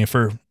joke on you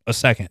for a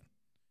second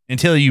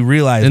until you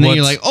realize And then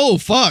you're like, oh,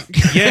 fuck.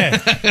 yeah.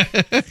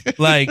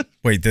 Like,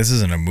 Wait, this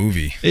isn't a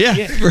movie. Yeah,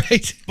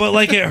 right. but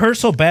like it hurt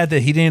so bad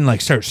that he didn't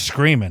like start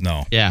screaming.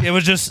 No. Yeah. It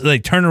was just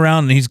like turn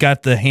around and he's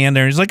got the hand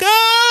there and he's like,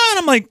 and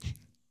I'm like,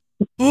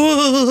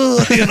 ooh,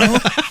 you know,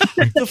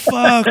 what the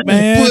fuck,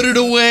 man? Put it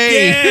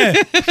away.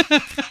 Yeah.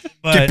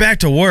 But, Get back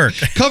to work.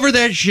 Cover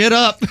that shit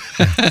up.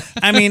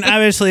 I mean,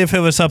 obviously, if it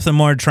was something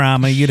more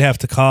trauma, you'd have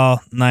to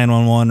call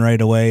 911 right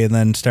away and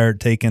then start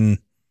taking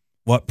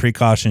what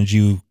precautions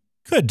you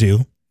could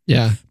do.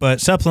 Yeah.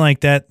 But something like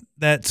that,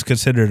 that's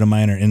considered a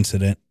minor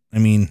incident. I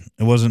mean,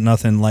 it wasn't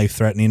nothing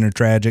life-threatening or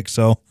tragic.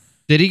 So,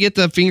 Did he get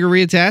the finger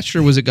reattached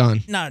or was it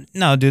gone?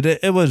 no, dude,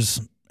 it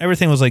was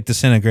everything was like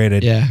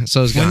disintegrated. Yeah.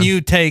 So it's gone. When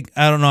you take,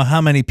 I don't know how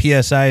many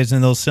PSIs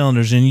in those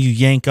cylinders and you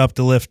yank up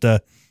to lift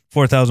a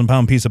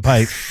 4,000-pound piece of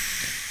pipe,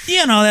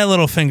 you know, that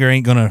little finger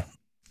ain't going to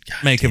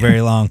make it very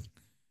long.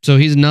 So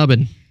he's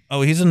nubbing.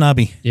 Oh, he's a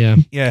nubby. Yeah.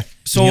 Yeah.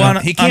 So You know, on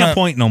a- he can't on a-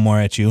 point no more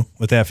at you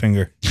with that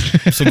finger.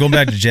 So going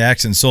back to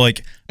Jackson, so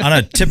like on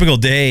a typical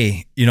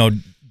day, you know,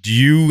 do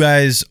you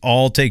guys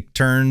all take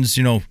turns,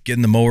 you know,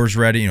 getting the mowers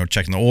ready, you know,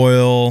 checking the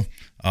oil,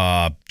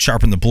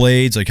 sharpen the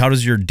blades? Like, how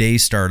does your day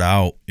start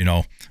out? You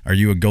know, are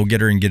you a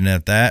go-getter and getting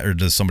at that, or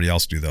does somebody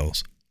else do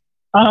those?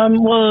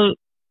 Well,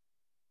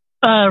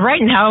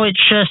 right now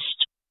it's just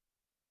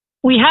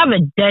we have a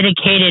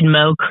dedicated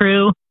mow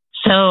crew.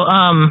 So,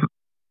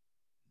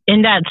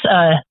 and that's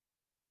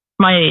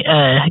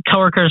my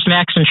coworkers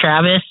Max and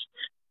Travis.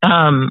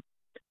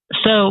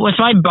 So with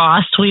my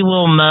boss, we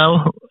will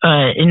mow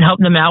and help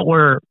them out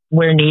where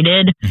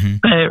needed. Mm-hmm.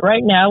 But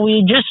right now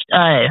we just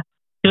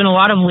doing a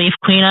lot of leaf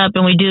cleanup,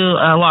 and we do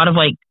a lot of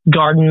like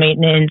garden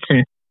maintenance.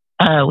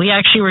 And we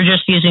actually were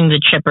just using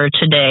the chipper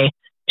today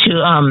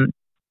to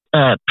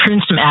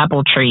prune some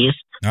apple trees.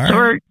 All So right.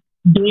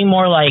 we're doing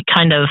more like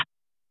kind of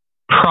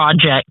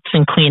projects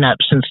and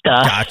cleanups and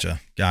stuff.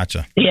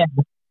 Gotcha. Yeah.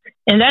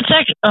 And that's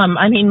actually,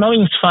 I mean,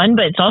 mowing's fun,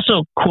 but it's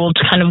also cool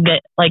to kind of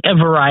get like a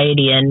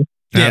variety in.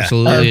 Yeah.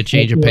 Absolutely. A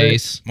change of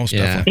pace. Most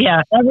Yeah. definitely.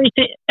 Yeah.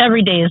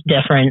 Every day is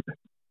different.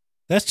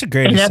 That's the And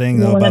greatest that's thing,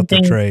 though, one of about the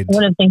things- trades.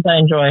 One of the things I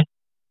enjoy.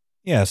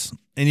 Yes.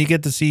 And you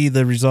get to see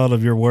the result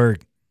of your work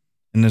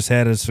and the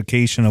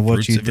satisfaction of what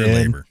Fruits you of your did.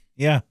 labor.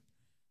 Yeah.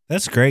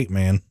 That's great,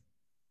 man.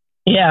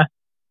 Yeah.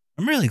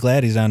 I'm really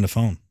glad he's on the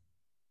phone.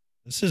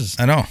 This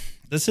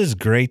is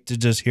great to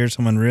just hear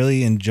someone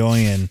really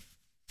enjoying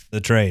the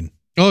trade.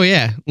 Oh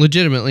yeah,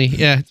 legitimately.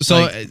 Yeah.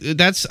 So Like-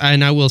 that's,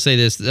 and I will say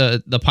this,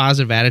 the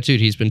positive attitude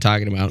he's been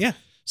talking about. Yeah.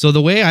 So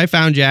the way I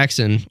found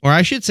Jackson, or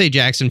I should say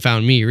Jackson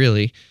found me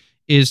really,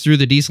 is through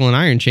the Diesel and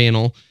Iron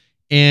channel.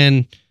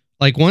 And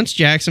like once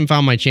Jackson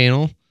found my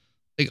channel,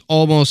 like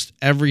almost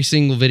every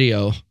single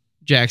video,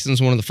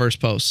 Jackson's one of the first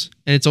posts.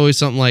 And it's always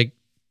something like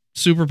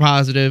super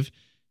positive,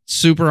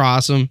 super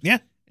awesome. Yeah.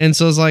 And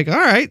so it's like, all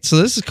right, so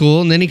this is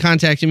cool. And then he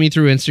contacted me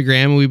through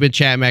Instagram and we've been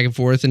chatting back and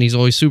forth, and he's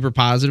always super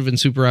positive and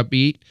super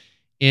upbeat.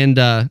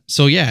 And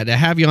so yeah, to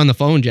have you on the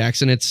phone,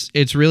 Jackson,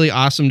 it's really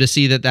awesome to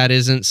see that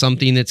isn't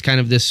something that's kind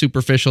of this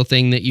superficial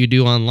thing that you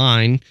do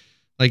online.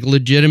 Like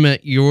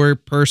legitimate, your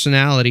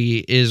personality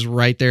is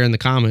right there in the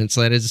comments.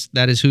 That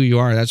is who you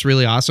are. That's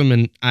really awesome.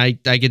 And I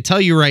can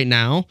tell you right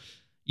now,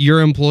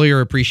 your employer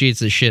appreciates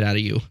the shit out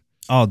of you.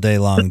 All day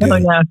long, dude. Oh,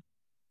 yeah.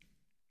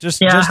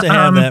 Just Yeah, to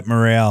have that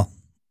morale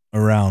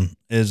around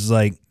is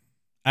like,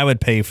 I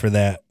would pay for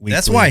that weekly.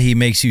 That's why he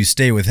makes you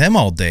stay with him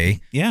all day.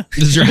 Yeah.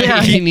 That's right.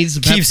 Yeah. He needs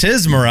the pep. Keeps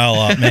his morale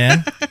up,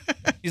 man.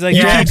 He's like,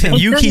 Yeah.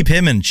 You keep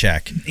him in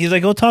check. he's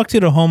like, go talk to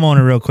the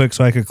homeowner real quick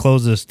so I could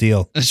close this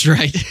deal. That's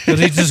right. Because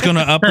he's just going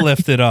to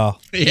uplift it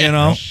all, Yeah. you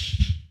know?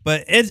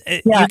 But Yeah,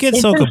 you get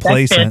it's so infected.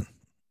 complacent.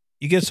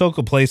 You get so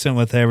complacent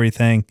with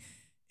everything.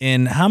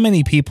 And how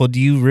many people do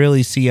you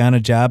really see on a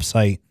job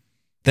site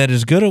that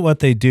is good at what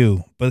they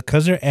do, but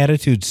because their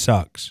attitude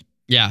sucks,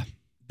 Yeah.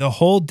 the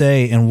whole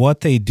day and what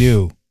they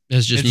do,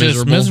 It's just it's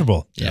miserable. just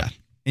miserable. Yeah.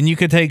 And you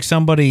could take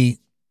somebody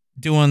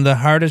doing the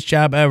hardest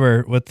job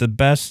ever with the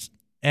best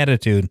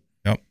attitude.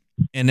 Yep.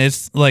 And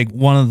it's like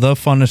one of the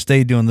funnest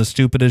day doing the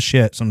stupidest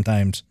shit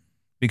sometimes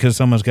because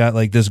someone's got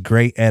like this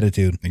great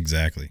attitude.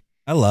 Exactly.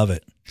 I love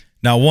it.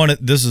 Now,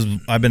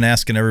 I've been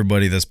asking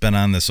everybody that's been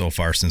on this so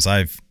far since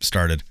I've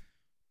started.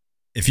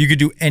 If you could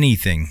do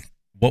anything,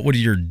 what would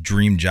your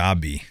dream job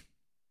be?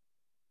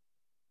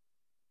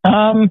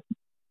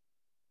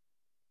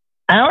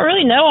 I don't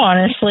really know,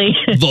 honestly.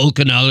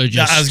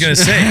 Volcanologist. I was going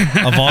to say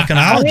a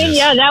volcanologist. I mean,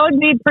 yeah, that would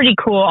be pretty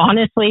cool.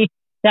 Honestly,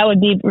 that would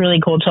be really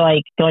cool to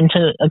like go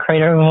into a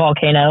crater of a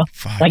volcano,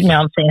 Fuck. like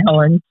Mount St.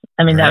 Helens.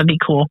 I mean, Right. that would be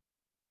cool.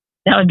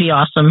 That would be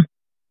awesome.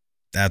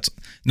 That's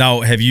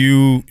now. Have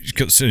you?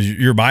 So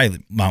you're by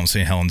Mount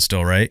St. Helens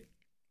still, right?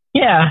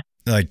 Yeah.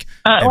 Like,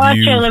 Well, have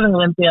you? actually, I live in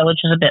Olympia, which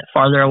is a bit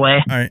farther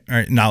away. All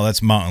right. Now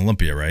that's Mount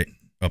Olympia, right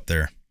up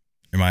there.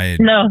 Am I?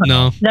 No,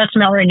 No. that's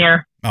Mount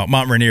Rainier. Oh,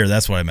 Mount Rainier.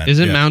 That's what I meant.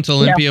 Isn't Yeah. Mount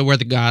Olympia where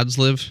the gods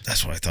live?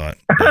 That's what I thought.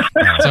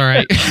 It's all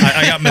right.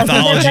 I got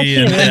mythology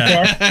and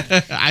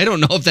I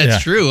don't know if that's Yeah.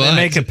 true. They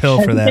make a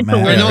pill for that, It's a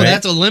man. Or no, right?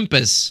 that's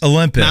Olympus.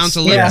 Olympus. Mount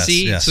Olympus.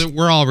 See, Yes. so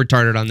we're all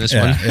retarded on this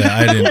one.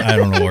 Yeah, I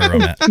don't know where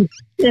I'm at.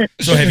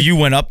 So have you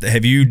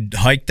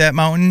hiked that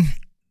mountain?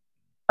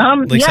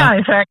 Like Yeah, some-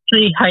 I've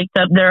actually hiked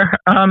up there.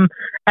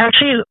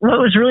 Actually, what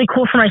was really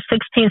cool for my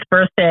 16th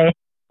birthday,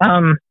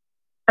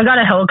 I got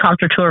a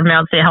helicopter tour of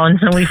Mount St. Helens,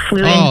 and we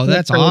flew. Oh, into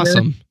that's the crater.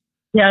 awesome.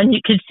 Yeah, and you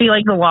could see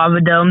like the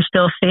lava dome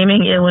still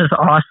steaming. It was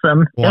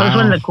awesome. It was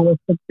one Wow. of the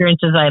coolest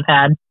experiences I've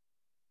had.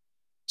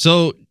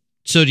 So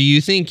do you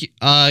think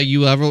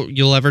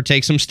you'll ever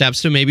take some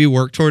steps to maybe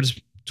work towards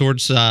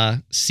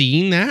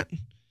seeing that?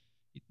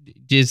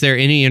 Is there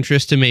any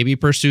interest to maybe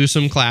pursue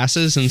some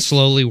classes and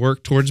slowly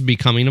work towards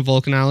becoming a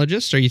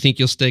volcanologist, or you think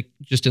you'll stick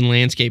just in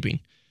landscaping?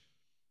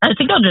 I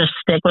think I'll just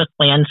stick with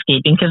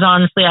landscaping because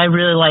honestly, I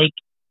really like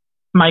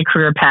my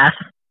career path.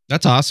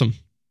 That's awesome.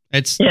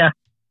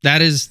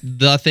 That is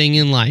the thing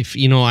in life.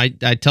 You know, I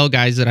tell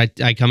guys that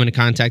I come into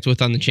contact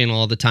with on the channel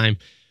all the time.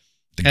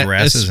 The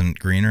grass isn't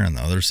greener on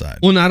the other side.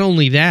 Well, not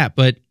only that,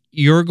 but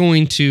you're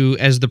going to,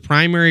 as the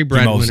primary He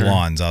mows breadwinner.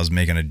 lawns. I was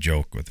making a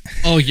joke with.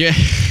 Oh yeah.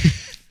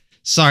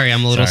 Sorry,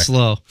 I'm a little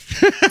slow.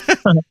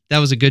 That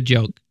was a good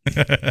joke.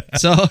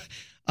 So,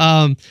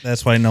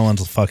 That's why no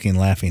one's fucking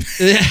laughing.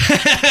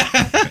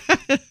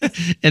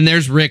 and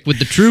there's Rick with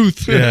the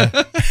truth. Yeah.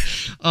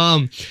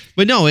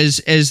 But no,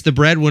 as the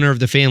breadwinner of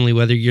the family,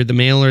 whether you're the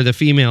male or the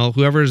female,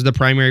 whoever is the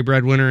primary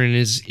breadwinner and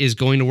is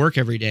going to work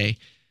every day,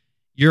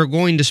 you're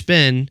going to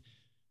spend,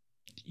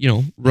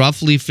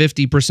 roughly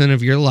 50%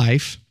 of your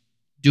life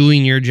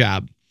doing your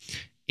job.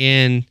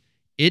 And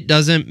it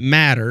doesn't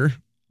matter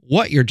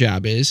what your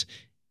job is,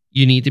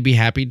 you need to be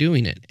happy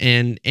doing it.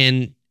 And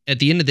at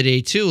the end of the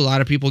day, too, a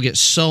lot of people get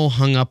so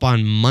hung up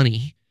on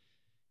money.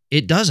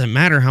 It doesn't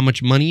matter how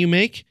much money you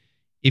make.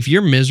 If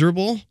you're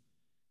miserable,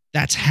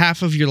 that's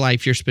half of your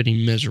life you're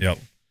spending miserable. Yep.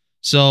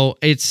 So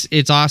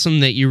it's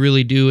awesome that you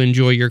really do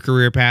enjoy your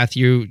career path.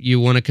 You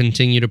want to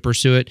continue to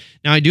pursue it.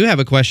 Now, I do have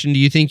a question. Do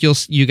you think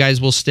you guys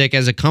will stick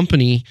as a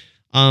company?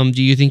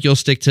 Do you think you'll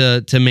stick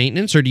to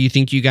maintenance, or do you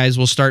think you guys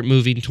will start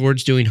moving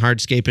towards doing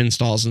hardscape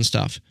installs and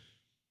stuff?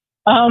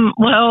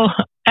 Well,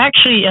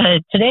 actually,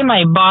 today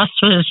my boss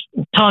was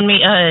telling me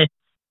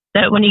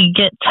that when he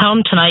gets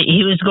home tonight,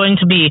 he was going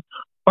to be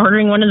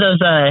ordering one of those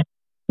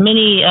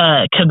mini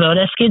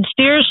Kubota skid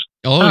steers.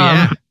 Oh,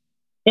 yeah.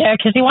 Yeah,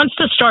 because he wants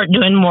to start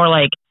doing more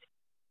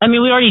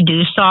we already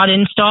do sod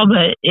install,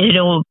 but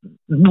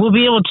we'll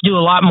be able to do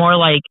a lot more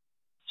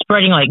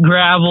spreading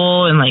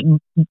gravel and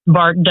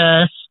bark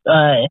dust,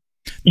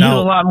 do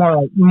a lot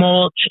more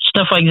mulch,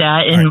 stuff like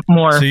that, and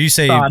more. So you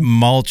say sod.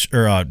 mulch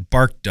or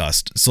bark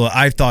dust. So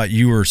I thought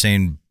you were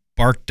saying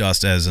bark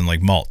dust as in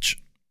mulch.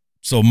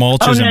 So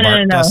mulch isn't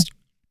bark dust.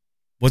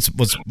 What's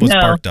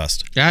bark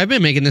dust? Yeah, I've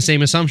been making the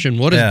same assumption.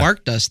 What is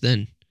bark dust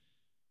then?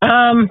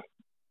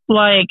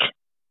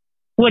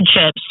 Wood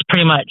chips,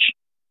 pretty much.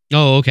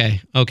 Oh,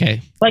 okay.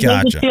 Okay. Like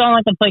Gotcha. they just feel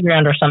on a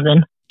playground or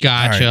something.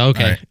 Gotcha. All right,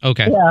 Okay. all right.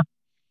 Okay. Yeah.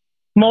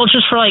 Mulch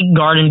is for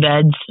garden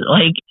beds,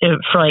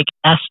 for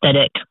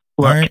aesthetic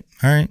look. All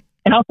right.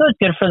 And also it's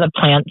good for the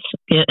plants.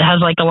 It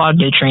has a lot of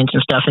nutrients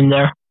and stuff in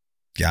there.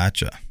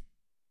 Gotcha.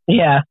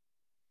 Yeah.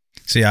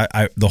 See,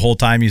 I the whole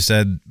time you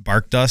said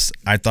bark dust,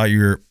 I thought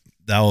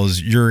that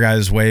was your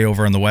guys' way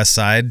over on the west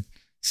side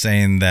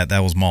saying that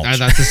was mulch. I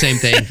thought the same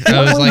thing.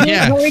 I was like,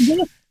 yeah. We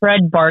do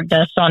spread bark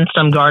dust on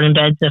some garden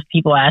beds if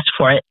people ask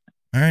for it.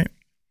 All right.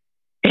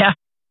 Yeah.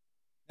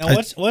 Now,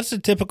 what's a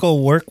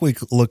typical work week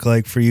look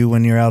like for you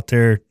when you're out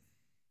there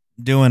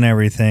doing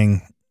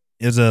everything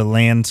as a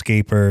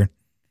landscaper?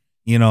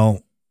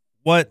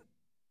 What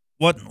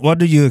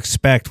do you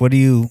expect? What do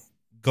you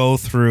go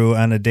through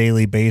on a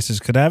daily basis?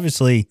 Because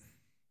obviously,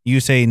 you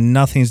say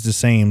nothing's the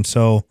same.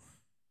 So,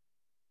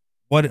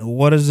 what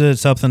is it?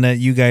 Something that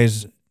you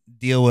guys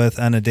deal with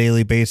on a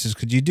daily basis?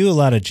 Because you do a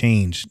lot of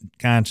change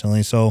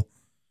constantly. So,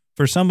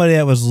 for somebody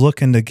that was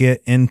looking to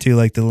get into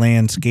the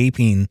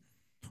landscaping,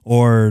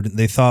 or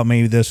they thought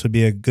maybe this would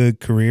be a good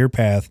career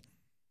path,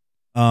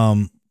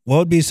 what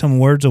would be some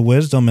words of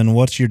wisdom, and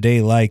what's your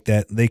day like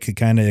that they could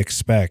kind of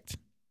expect?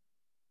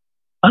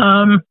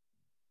 I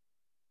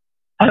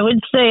would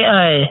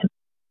say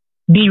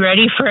be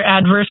ready for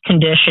adverse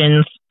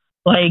conditions.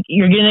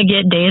 You're going to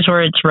get days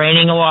where it's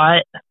raining a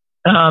lot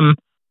or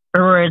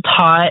where it's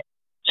hot.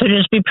 So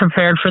just be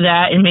prepared for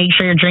that and make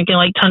sure you're drinking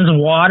tons of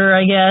water,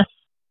 I guess.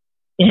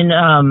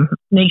 And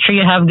make sure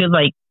you have good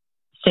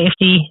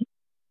safety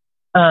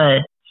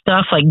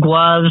stuff like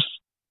gloves,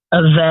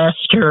 a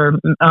vest, or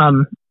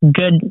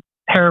good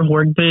pair of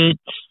work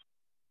boots,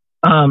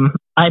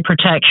 eye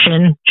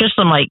protection, just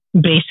some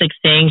basic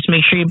things.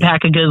 Make sure you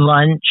pack a good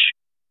lunch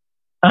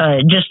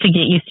just to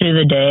get you through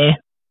the day.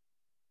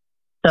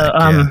 So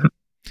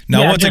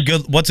now yeah,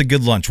 what's a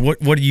good lunch? What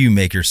do you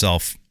make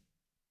yourself?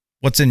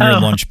 What's in your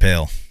lunch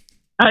pail?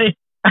 I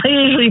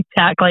usually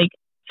pack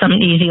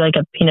something easy like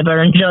a peanut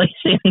butter and jelly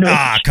sandwich.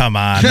 Ah, come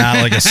on. Not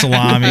like a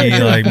salami.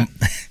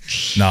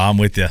 No, I'm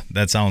with you.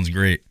 That sounds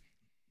great.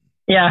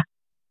 Yeah.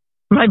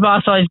 My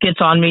boss always gets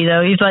on me,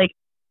 though. He's like,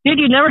 dude,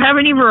 you never have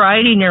any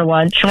variety in your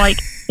lunch. I'm like,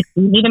 it's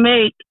easy to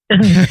make.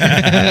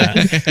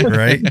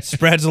 Right?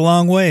 Spreads a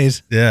long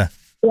ways. Yeah.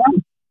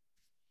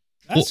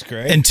 That's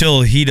great.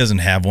 Until he doesn't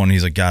have one,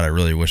 he's like, God, I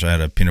really wish I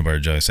had a peanut butter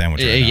jelly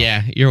sandwich right now.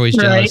 Yeah, you're always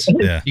jealous.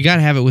 Right. Yeah. You got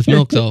to have it with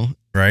milk, though.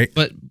 Right?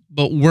 But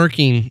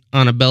working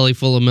on a belly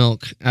full of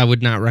milk, I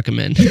would not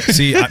recommend.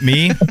 See,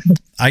 me,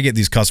 I get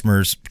these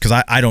customers because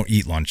I don't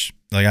eat lunch.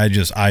 Like you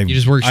just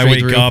work I straight wake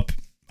through. up,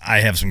 I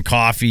have some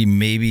coffee,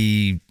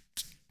 maybe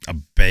a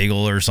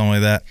bagel or something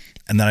like that,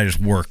 and then I just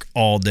work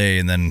all day.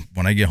 And then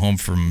when I get home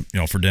from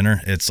for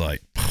dinner, it's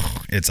like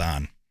it's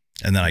on,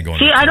 and then I go.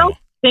 See, I don't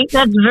think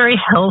that's very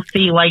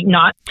healthy. Like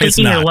not It's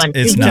taking your not. lunch.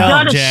 It's You not.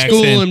 gotta Jackson.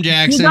 School him, You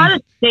Jackson.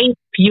 gotta stay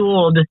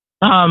fueled,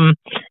 and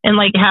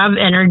like have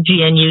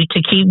energy in you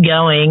to keep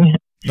going.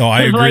 No,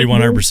 I It's agree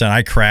like- 100%.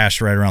 I crash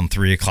right around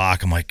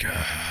 3:00. I'm like,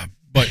 ugh.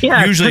 But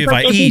Yeah, usually if it's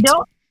like, I you eat,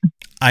 don't-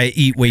 I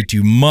eat way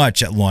too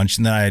much at lunch,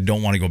 and then I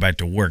don't want to go back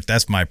to work.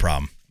 That's my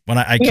problem. When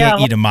I can't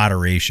Yeah. eat in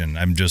moderation.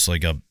 I'm just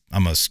like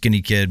I'm a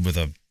skinny kid with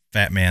a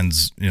fat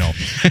man's,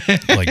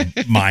 like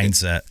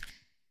mindset.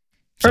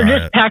 or Sorry,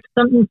 just pack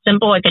something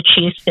simple like a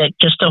cheese stick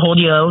just to hold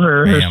you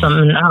over or Bam.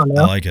 something. I don't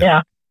know. I like it.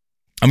 Yeah.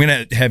 I'm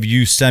gonna have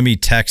you send me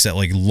texts at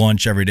like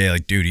lunch every day.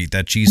 Like, dude, eat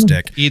that cheese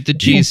stick. Eat the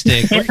cheese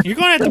stick. You're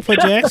going to have to put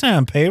Jackson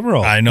on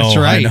payroll. I know. That's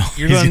right. I know.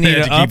 You're He's going to need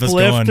have an to keep us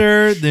going.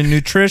 uplifter, the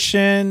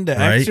nutrition, the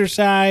Right.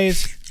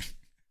 exercise.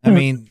 I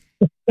mean,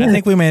 I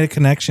think we made a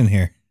connection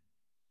here.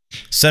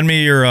 Send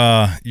me your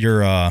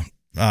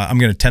I'm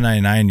gonna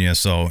 1099 you,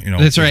 so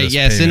That's for right. this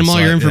Yeah, send him all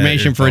payment. your So,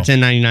 information for a info.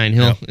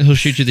 1099. He'll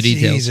shoot you the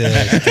details.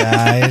 Jesus,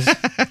 guys.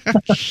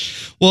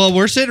 Well,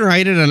 we're sitting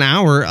right at an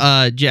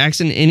hour.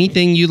 Jackson,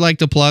 anything you'd like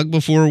to plug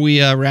before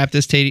we wrap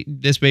this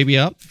baby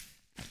up?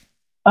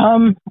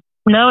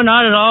 No,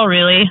 not at all,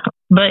 really.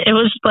 But it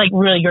was like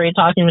really great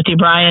talking with you,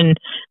 Brian,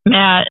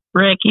 Matt,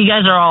 Rick. You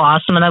guys are all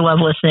awesome, and I love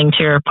listening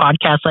to your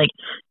podcast. Like,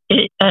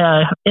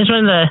 it's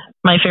one of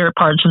my favorite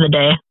parts of the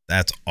day.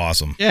 That's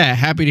awesome. Yeah,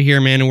 happy to hear,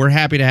 man, and we're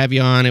happy to have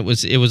you on. It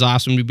was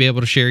awesome to be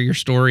able to share your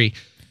story.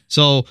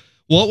 So,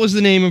 what was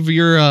the name of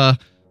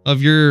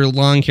your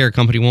lawn care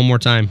company? One more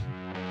time.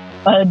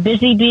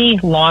 Busy Bee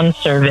Lawn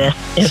Service.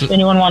 If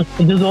anyone wants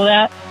to Google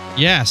that.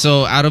 Yeah,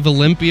 so out of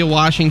Olympia,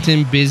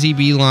 Washington, Busy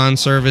Bee Lawn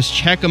Service.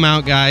 Check them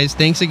out, guys.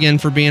 Thanks again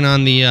for being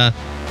on the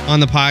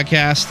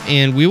podcast,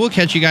 and we will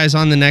catch you guys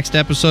on the next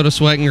episode of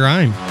Sweat and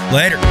Grime.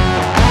 Later.